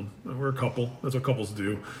on the phone. We're a couple, that's what couples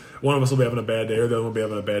do. One of us will be having a bad day or the other will be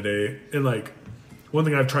having a bad day, and like one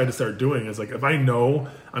thing I've tried to start doing is like if I know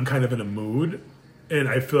I'm kind of in a mood and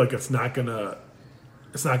I feel like it's not gonna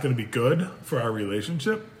be good for our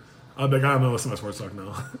relationship, I'll be like, I'm gonna listen to my sports talk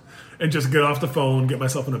now, and just get off the phone, get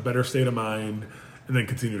myself in a better state of mind, and then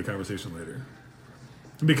continue the conversation later.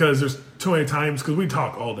 Because there's too many times, because we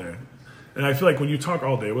talk all day, and I feel like when you talk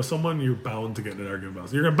all day with someone, you're bound to get in an argument about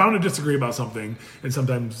something. You're bound to disagree about something, and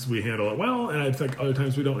sometimes we handle it well, and I think other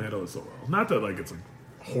times we don't handle it so well. Not that like it's like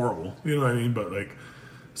horrible, you know what I mean? But like,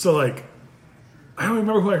 so like, I don't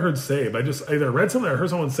remember who I heard say, but I just either read something or I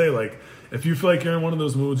heard someone say like, if you feel like you're in one of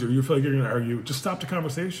those moods or you feel like you're going to argue, just stop the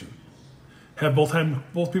conversation. Have both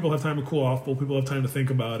people have time to cool off, both people have time to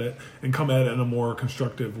think about it, and come at it in a more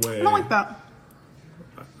constructive way. I don't like that.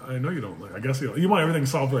 I know you don't like. I guess you want everything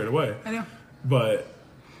solved right away. I do. But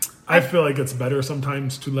I feel like it's better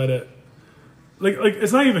sometimes to let it. Like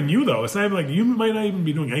it's not even you though. It's not even like you might not even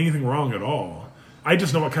be doing anything wrong at all. I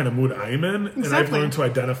just know what kind of mood I'm in, and I've Exactly. learned to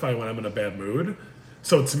identify when I'm in a bad mood.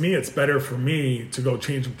 So to me, it's better for me to go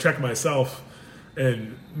check myself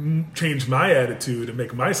and change my attitude and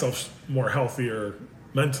make myself more healthier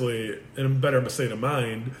mentally and in a better state of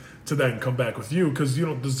mind to then come back with you, because you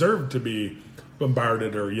don't deserve to be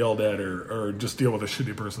bombarded or yelled at or just deal with a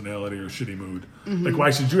shitty personality or shitty mood. Like, why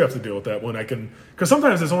should you have to deal with that when I can? Because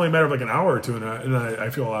sometimes it's only a matter of like an hour or two, and I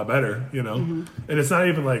feel a lot better, you know. And it's not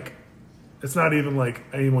even like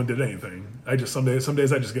anyone did anything. I just some days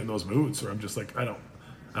I just get in those moods where I'm just like I don't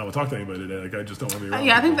want to talk to anybody today. Like, I just don't want to be around.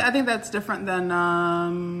 Yeah, people. I think that's different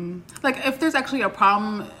than like if there's actually a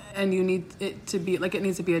problem and you need it to be like it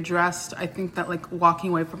needs to be addressed. I think that like walking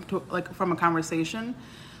away from a conversation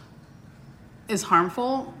is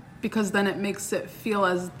harmful, because then it makes it feel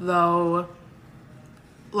as though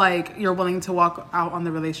like you're willing to walk out on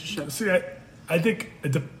the relationship. See, I think I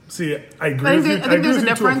agree with you. I think there's a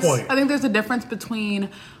difference. To a point. I think there's a difference between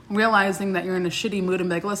realizing that you're in a shitty mood and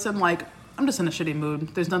be like, listen, like I'm just in a shitty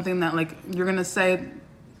mood. There's nothing that like you're gonna say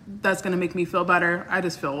that's gonna make me feel better. I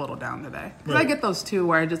just feel a little down today. Because I get those too,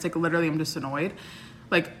 where I just like literally I'm just annoyed.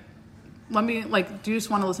 Like, let me like, do you just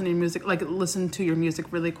want to listen to your music? Like, listen to your music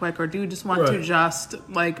really quick, or do you just want to just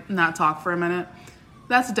like not talk for a minute?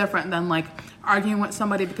 That's different than like arguing with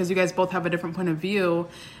somebody because you guys both have a different point of view,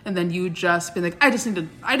 and then you just be like, I just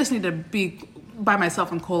need to be by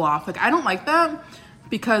myself and cool off. Like, I don't like that,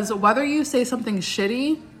 because whether you say something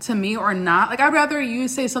shitty to me or not, like I'd rather you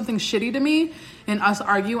say something shitty to me and us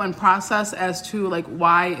argue and process as to like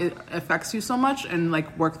why it affects you so much and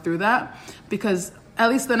like work through that, because at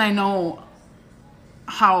least then I know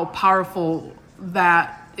how powerful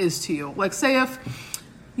that is to you. Like, say if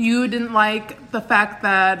you didn't like the fact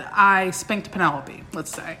that I spanked Penelope,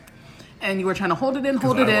 let's say, and you were trying to hold it in. I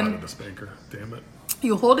wanted to spank her. Damn it.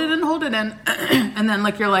 You hold it in, and then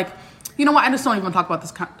like you're like, you know what? I just don't even talk about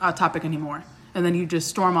this topic anymore. And then you just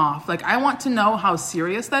storm off. Like, I want to know how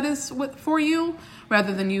serious that is for you,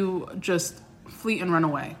 rather than you just fleet and run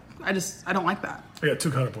away. I don't like that. I got 2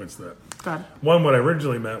 counterpoints to that. God. One, what I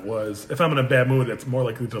originally meant was, if I'm in a bad mood, it's more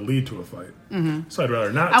likely to lead to a fight. So I'd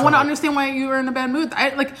rather not. I want to understand why you were in a bad mood.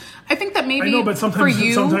 I think that maybe I know, but sometimes for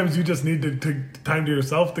you, sometimes you just need to take time to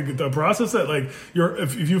yourself to get to process it. Like,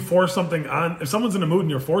 if you force something on, if someone's in a mood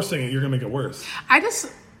and you're forcing it, you're gonna make it worse.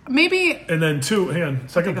 Maybe. And then 2,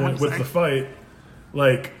 second point with the fight,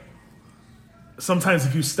 like sometimes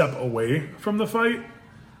if you step away from the fight,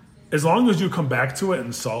 as long as you come back to it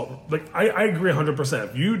and solve, like I agree 100%.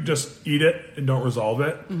 If you just eat it and don't resolve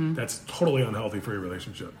it, that's totally unhealthy for your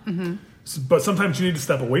relationship. But sometimes you need to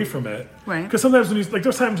step away from it, right? Because sometimes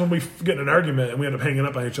there's times when we get in an argument and we end up hanging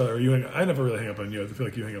up on each other. I never really hang up on you. I feel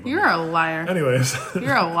like you hang up on me. You're a liar. Anyways,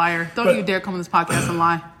 you're a liar. Don't you dare come on this podcast and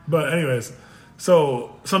lie. But anyways,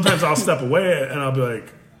 so sometimes I'll step away and I'll be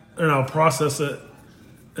like, and I'll process it,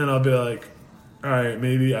 and I'll be like, all right,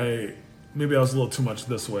 maybe I was a little too much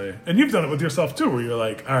this way. And you've done it with yourself too, where you're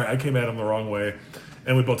like, all right, I came at him the wrong way.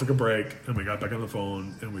 And we both took a break and we got back on the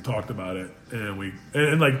phone and we talked about it.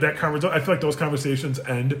 And like that conversation, I feel like those conversations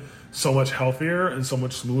end so much healthier and so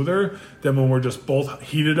much smoother than when we're just both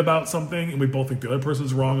heated about something and we both think the other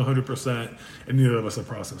person's wrong 100% and neither of us have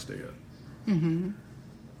processed it yet.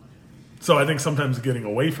 So I think sometimes getting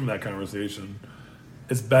away from that conversation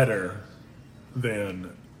is better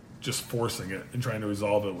than just forcing it and trying to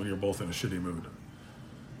resolve it when you're both in a shitty mood.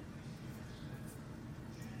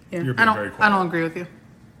 Yeah. You're being very quiet. I don't agree with you.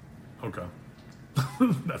 Okay.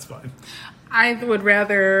 That's fine. I would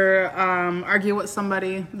rather argue with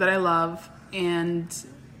somebody that I love, and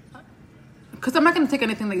because I'm not going to take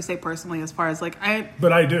anything that you say personally, as far as like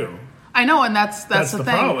But I do. I know, and that's the thing.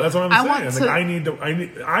 Problem. That's what I'm saying.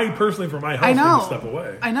 Want I personally, for my health, need to step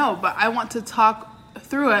away. I know, but I want to talk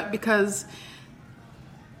through it because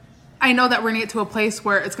I know that we're going to get to a place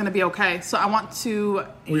where it's going to be okay. So I want to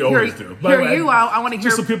hear you out. I want to hear.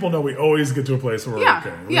 Just so people know, we always get to a place where we're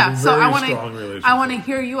okay. Yeah. So I want to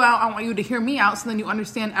hear you out. I want you to hear me out. So then you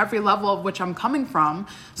understand every level of which I'm coming from.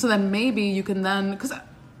 So then maybe you can then, because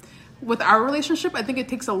with our relationship, I think it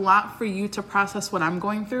takes a lot for you to process what I'm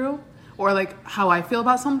going through or like how I feel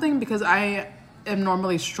about something, because I am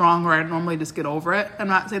normally strong, or I normally just get over it. I'm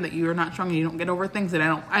not saying that you're not strong and you don't get over things, and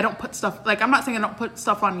I don't put stuff, like, I'm not saying I don't put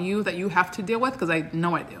stuff on you that you have to deal with, because I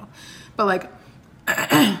know I do. But like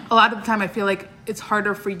a lot of the time I feel like it's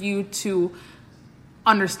harder for you to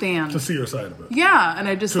understand, to see your side of it. Yeah. And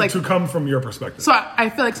I just to come from your perspective. So I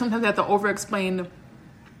feel like sometimes I have to over explain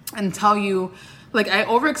and tell you, like, I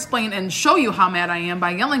over explain and show you how mad I am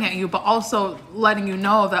by yelling at you, but also letting you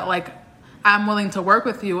know that like I'm willing to work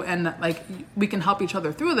with you and like we can help each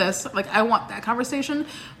other through this. Like, I want that conversation,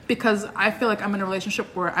 because I feel like I'm in a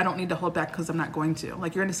relationship where I don't need to hold back because I'm not going to.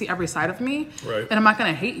 Like, you're going to see every side of me, right? And I'm not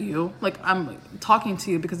going to hate you. Like, I'm talking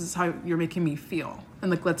to you because it's how you're making me feel,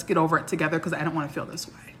 and like, let's get over it together because I don't want to feel this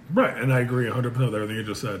way. Right, and I agree 100% with everything you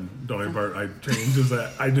just said. The only part I changed is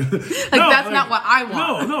that I do. That's not what I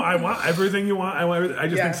want. No, I want everything you want. I want everything. I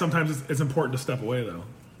just think sometimes it's important to step away, though,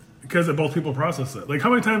 because both people process it. Like, how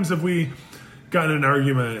many times have we gotten in an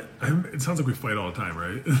argument? It sounds like we fight all the time,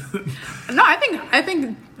 right? No, I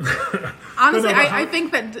think honestly, I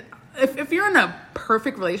think that if you're in a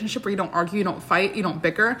perfect relationship where you don't argue, you don't fight, you don't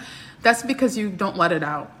bicker, that's because you don't let it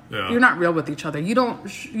out. Yeah. You're not real with each other. You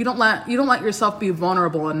don't let yourself be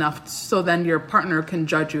vulnerable enough so then your partner can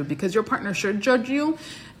judge you, because your partner should judge you,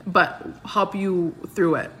 but help you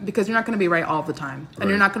through it, because you're not going to be right all the time, and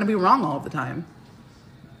you're not going to be wrong all the time.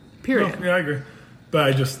 Period. No, yeah, I agree. But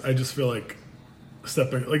I just feel like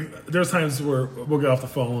stepping, like, there's times where we'll get off the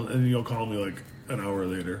phone and you'll call me like an hour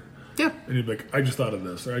later. Yeah. And you'd be like, I just thought of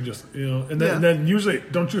this, or I just, and then usually,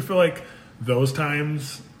 don't you feel like those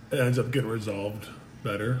times it ends up getting resolved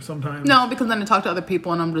better sometimes? No, because then I talk to other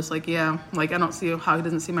people and I'm just like, yeah, like, I don't see how he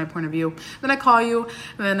doesn't see my point of view. Then I call you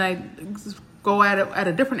and then I go at it at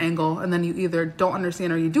a different angle, and then you either don't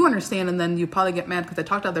understand or you do understand, and then you probably get mad because I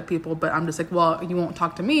talk to other people, but I'm just like, well, you won't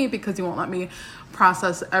talk to me because you won't let me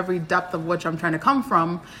process every depth of which I'm trying to come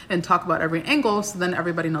from and talk about every angle, so then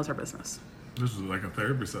everybody knows our business. This is like a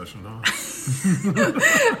therapy session, huh?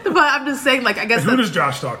 But I'm just saying, like, I guess... Who does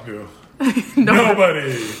Josh talk to?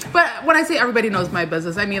 Nobody. But when I say everybody knows my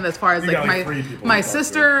business, I mean as far as like my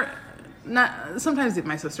sister, not sometimes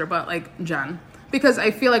my sister, but like Jen, because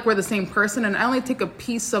I feel like we're the same person, and I only take a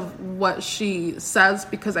piece of what she says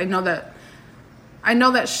because I know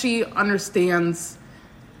that she understands.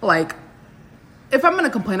 Like, if I'm going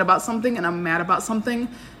to complain about something and I'm mad about something,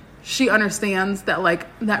 she understands that, like,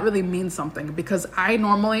 that really means something, because I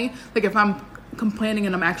normally, like, if I'm complaining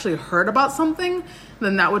and I'm actually hurt about something,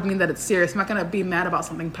 then that would mean that it's serious. I'm not going to be mad about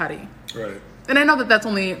something petty. Right. And I know that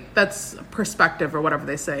that's perspective, or whatever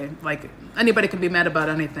they say. Like, anybody can be mad about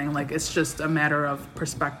anything. Like, it's just a matter of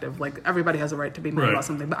perspective. Like, everybody has a right to be mad about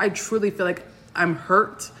something. But I truly feel like I'm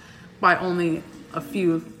hurt by only a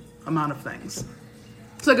few amount of things.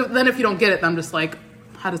 So then if you don't get it, then I'm just like,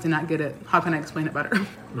 how does he not get it? How can I explain it better?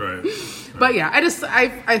 Right. But yeah,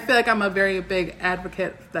 I feel like I'm a very big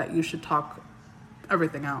advocate that you should talk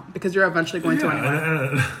everything out, because you're eventually going to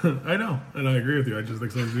anyway. I know, and I agree with you. I just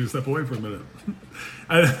think sometimes you step away for a minute.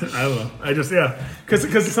 I don't know. I just,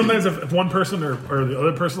 because sometimes if one person or the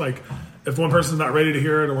other person, like, if one person's not ready to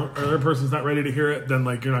hear it or the other person's not ready to hear it, then,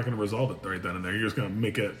 like, you're not going to resolve it right then and there. You're just going to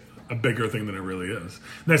make it a bigger thing than it really is.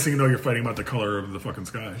 Next thing you know, you're fighting about the color of the fucking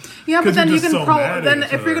sky. Yeah, but then you can then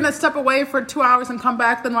if you're gonna step away for 2 hours and come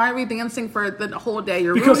back, then why are we dancing for the whole day?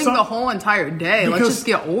 You're ruining the whole entire day. Let's just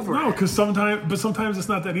get over it. No, because sometimes it's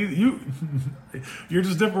not that easy. You're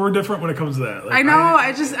just different. We're different when it comes to that. Like, I know.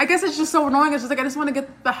 I guess it's just so annoying. It's just like, I just want to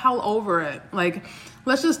get the hell over it. Like,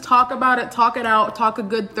 let's just talk about it, talk it out, talk a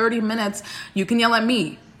good 30 minutes. You can yell at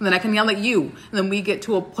me. And then I can yell at you. And then we get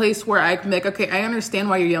to a place where I can be like, okay, I understand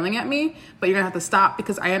why you're yelling at me, but you're going to have to stop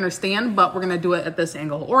because I understand, but we're going to do it at this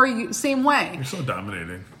angle. Or same way. You're so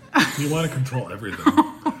dominating. You want to control everything.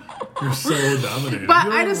 You're so dominating. But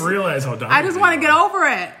you don't realize how dominating I just want to get over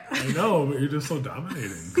it. I know, but you're just so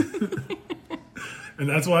dominating. And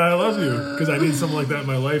that's why I love you. Because I need someone like that in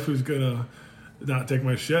my life who's going to not take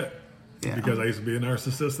my shit. Yeah. Because I used to be a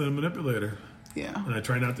narcissist and a manipulator. Yeah. And I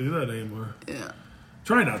try not to do that anymore. Yeah.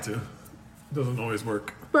 Try not to. It doesn't always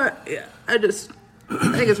work. But yeah, I think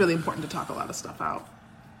it's really important to talk a lot of stuff out.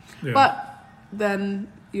 Yeah. But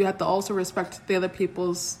then you have to also respect the other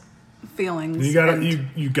people's feelings. And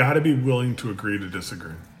you gotta be willing to agree to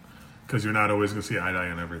disagree, because you're not always gonna see eye to eye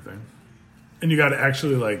on everything. And you gotta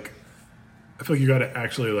actually, like, I feel like you gotta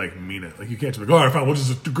actually, like, mean it. Like, you can't just be like, all right, fine, we'll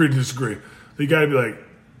just agree to disagree. You gotta be like,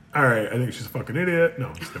 all right, I think she's a fucking idiot. No,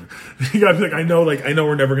 I'm just kidding. You gotta be like, I know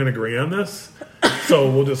we're never gonna agree on this. So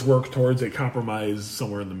we'll just work towards a compromise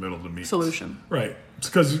somewhere in the middle to meet. Solution. Right.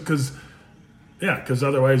 Because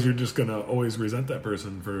otherwise you're just going to always resent that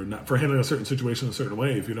person for handling a certain situation a certain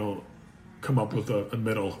way if you don't come up with a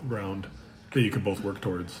middle ground that you can both work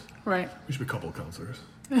towards. Right. We should be couple counselors.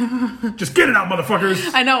 Just get it out,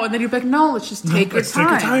 motherfuckers. I know. And then you're like, no, let's just take your time. Take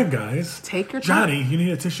your time, guys. Take your time. Johnny, you need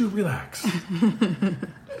a tissue? Relax.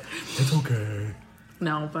 It's okay.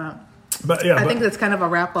 No, But yeah, I think that's kind of a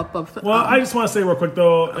wrap up of. Well, I just want to say real quick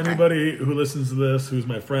though, anybody who listens to this, who's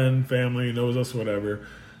my friend, family, knows us, whatever.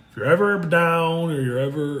 If you're ever down, or you're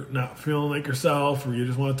ever not feeling like yourself, or you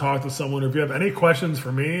just want to talk to someone, or if you have any questions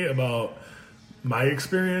for me about my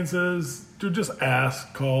experiences, dude, just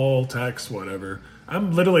ask, call, text, whatever.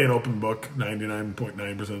 I'm literally an open book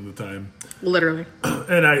 99.9% of the time. Literally.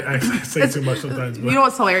 And I say too much sometimes. But You know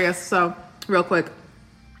what's hilarious? So, real quick.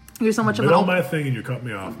 You're so much of an open my thing and you cut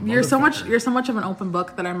me off. You're so much of an open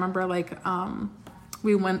book that I remember like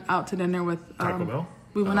we went out to dinner with Taco Bell?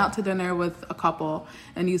 We went out to dinner with a couple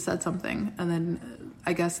and you said something and then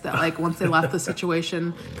I guess that like once they left the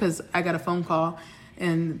situation, because I got a phone call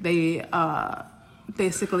and they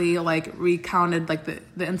basically like recounted like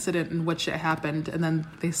the incident in which it happened, and then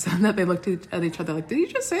they said that they looked at each other like, did you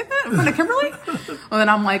just say that in front of Kimberly? And then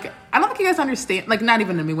I'm like, I don't think you guys understand, like not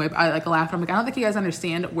even in me way, I like laughed. I'm like, I don't think you guys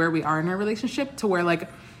understand where we are in our relationship, to where like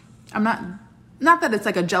I'm not that it's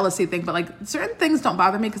like a jealousy thing, but like certain things don't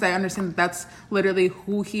bother me because I understand that that's literally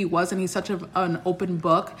who he was, and he's such an open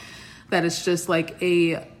book that it's just like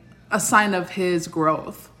a sign of his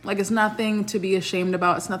growth. Like it's nothing to be ashamed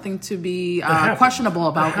about. It's nothing to be questionable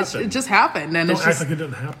about. It just happened, and don't it's act just like it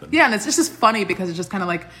didn't happen. Yeah, and it's just funny because it's just kind of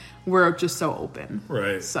like we're just so open,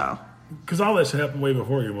 right? So because all that shit happened way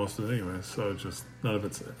before you, most of it, anyways. So it's just none of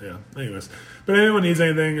it's Anyways, but if anyone needs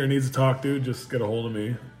anything or needs to talk, dude, just get a hold of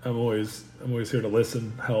me. I'm always here to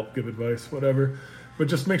listen, help, give advice, whatever. But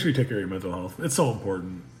just make sure you take care of your mental health. It's so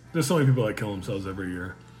important. There's so many people that kill themselves every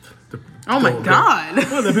year. Oh my God!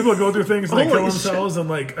 The people that go through things and they kill Holy themselves, and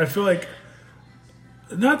like I feel like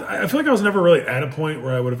I was never really at a point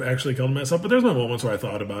where I would have actually killed myself. But there's my moments where I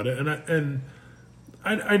thought about it, and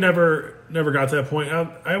I never got to that point.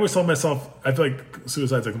 I always told myself I feel like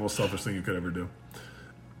suicide's like the most selfish thing you could ever do.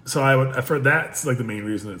 So that's like the main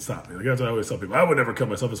reason it stopped me. Like that's what I always tell people. I would never kill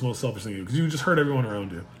myself. It's the most selfish thing you do because you just hurt everyone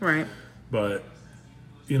around you. Right. But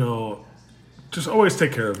just always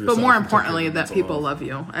take care of yourself. But more importantly, that people health. love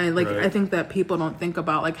you. Right. I think that people don't think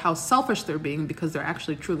about like how selfish they're being because they're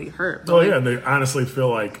actually truly hurt. But, yeah, and they honestly feel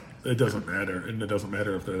like it doesn't matter, and it doesn't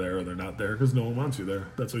matter if they're there or they're not there because no one wants you there.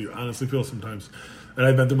 That's what you honestly feel sometimes. And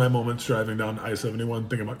I've been through my moments driving down I-71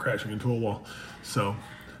 thinking about crashing into a wall. So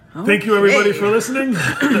thank you everybody for listening.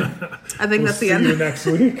 I think that's the end. See you next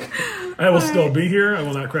week. I will still be here. I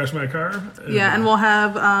will not crash my car. And we'll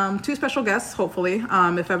have 2 special guests, hopefully,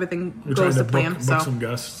 if everything goes to plan. Book some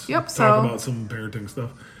guests. Yep. Talk about some parenting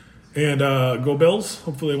stuff. And go Bills.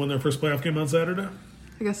 Hopefully they win their first playoff game on Saturday.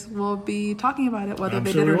 I guess we'll be talking about it, whether I'm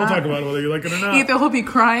they sure did or we will not. talk about it, whether you like it or not. Either he'll be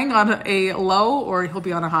crying on a low or he'll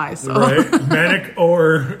be on a high. So. Right. Manic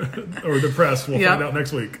or depressed. We'll find out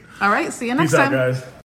next week. All right. See you next Peace time. out, guys.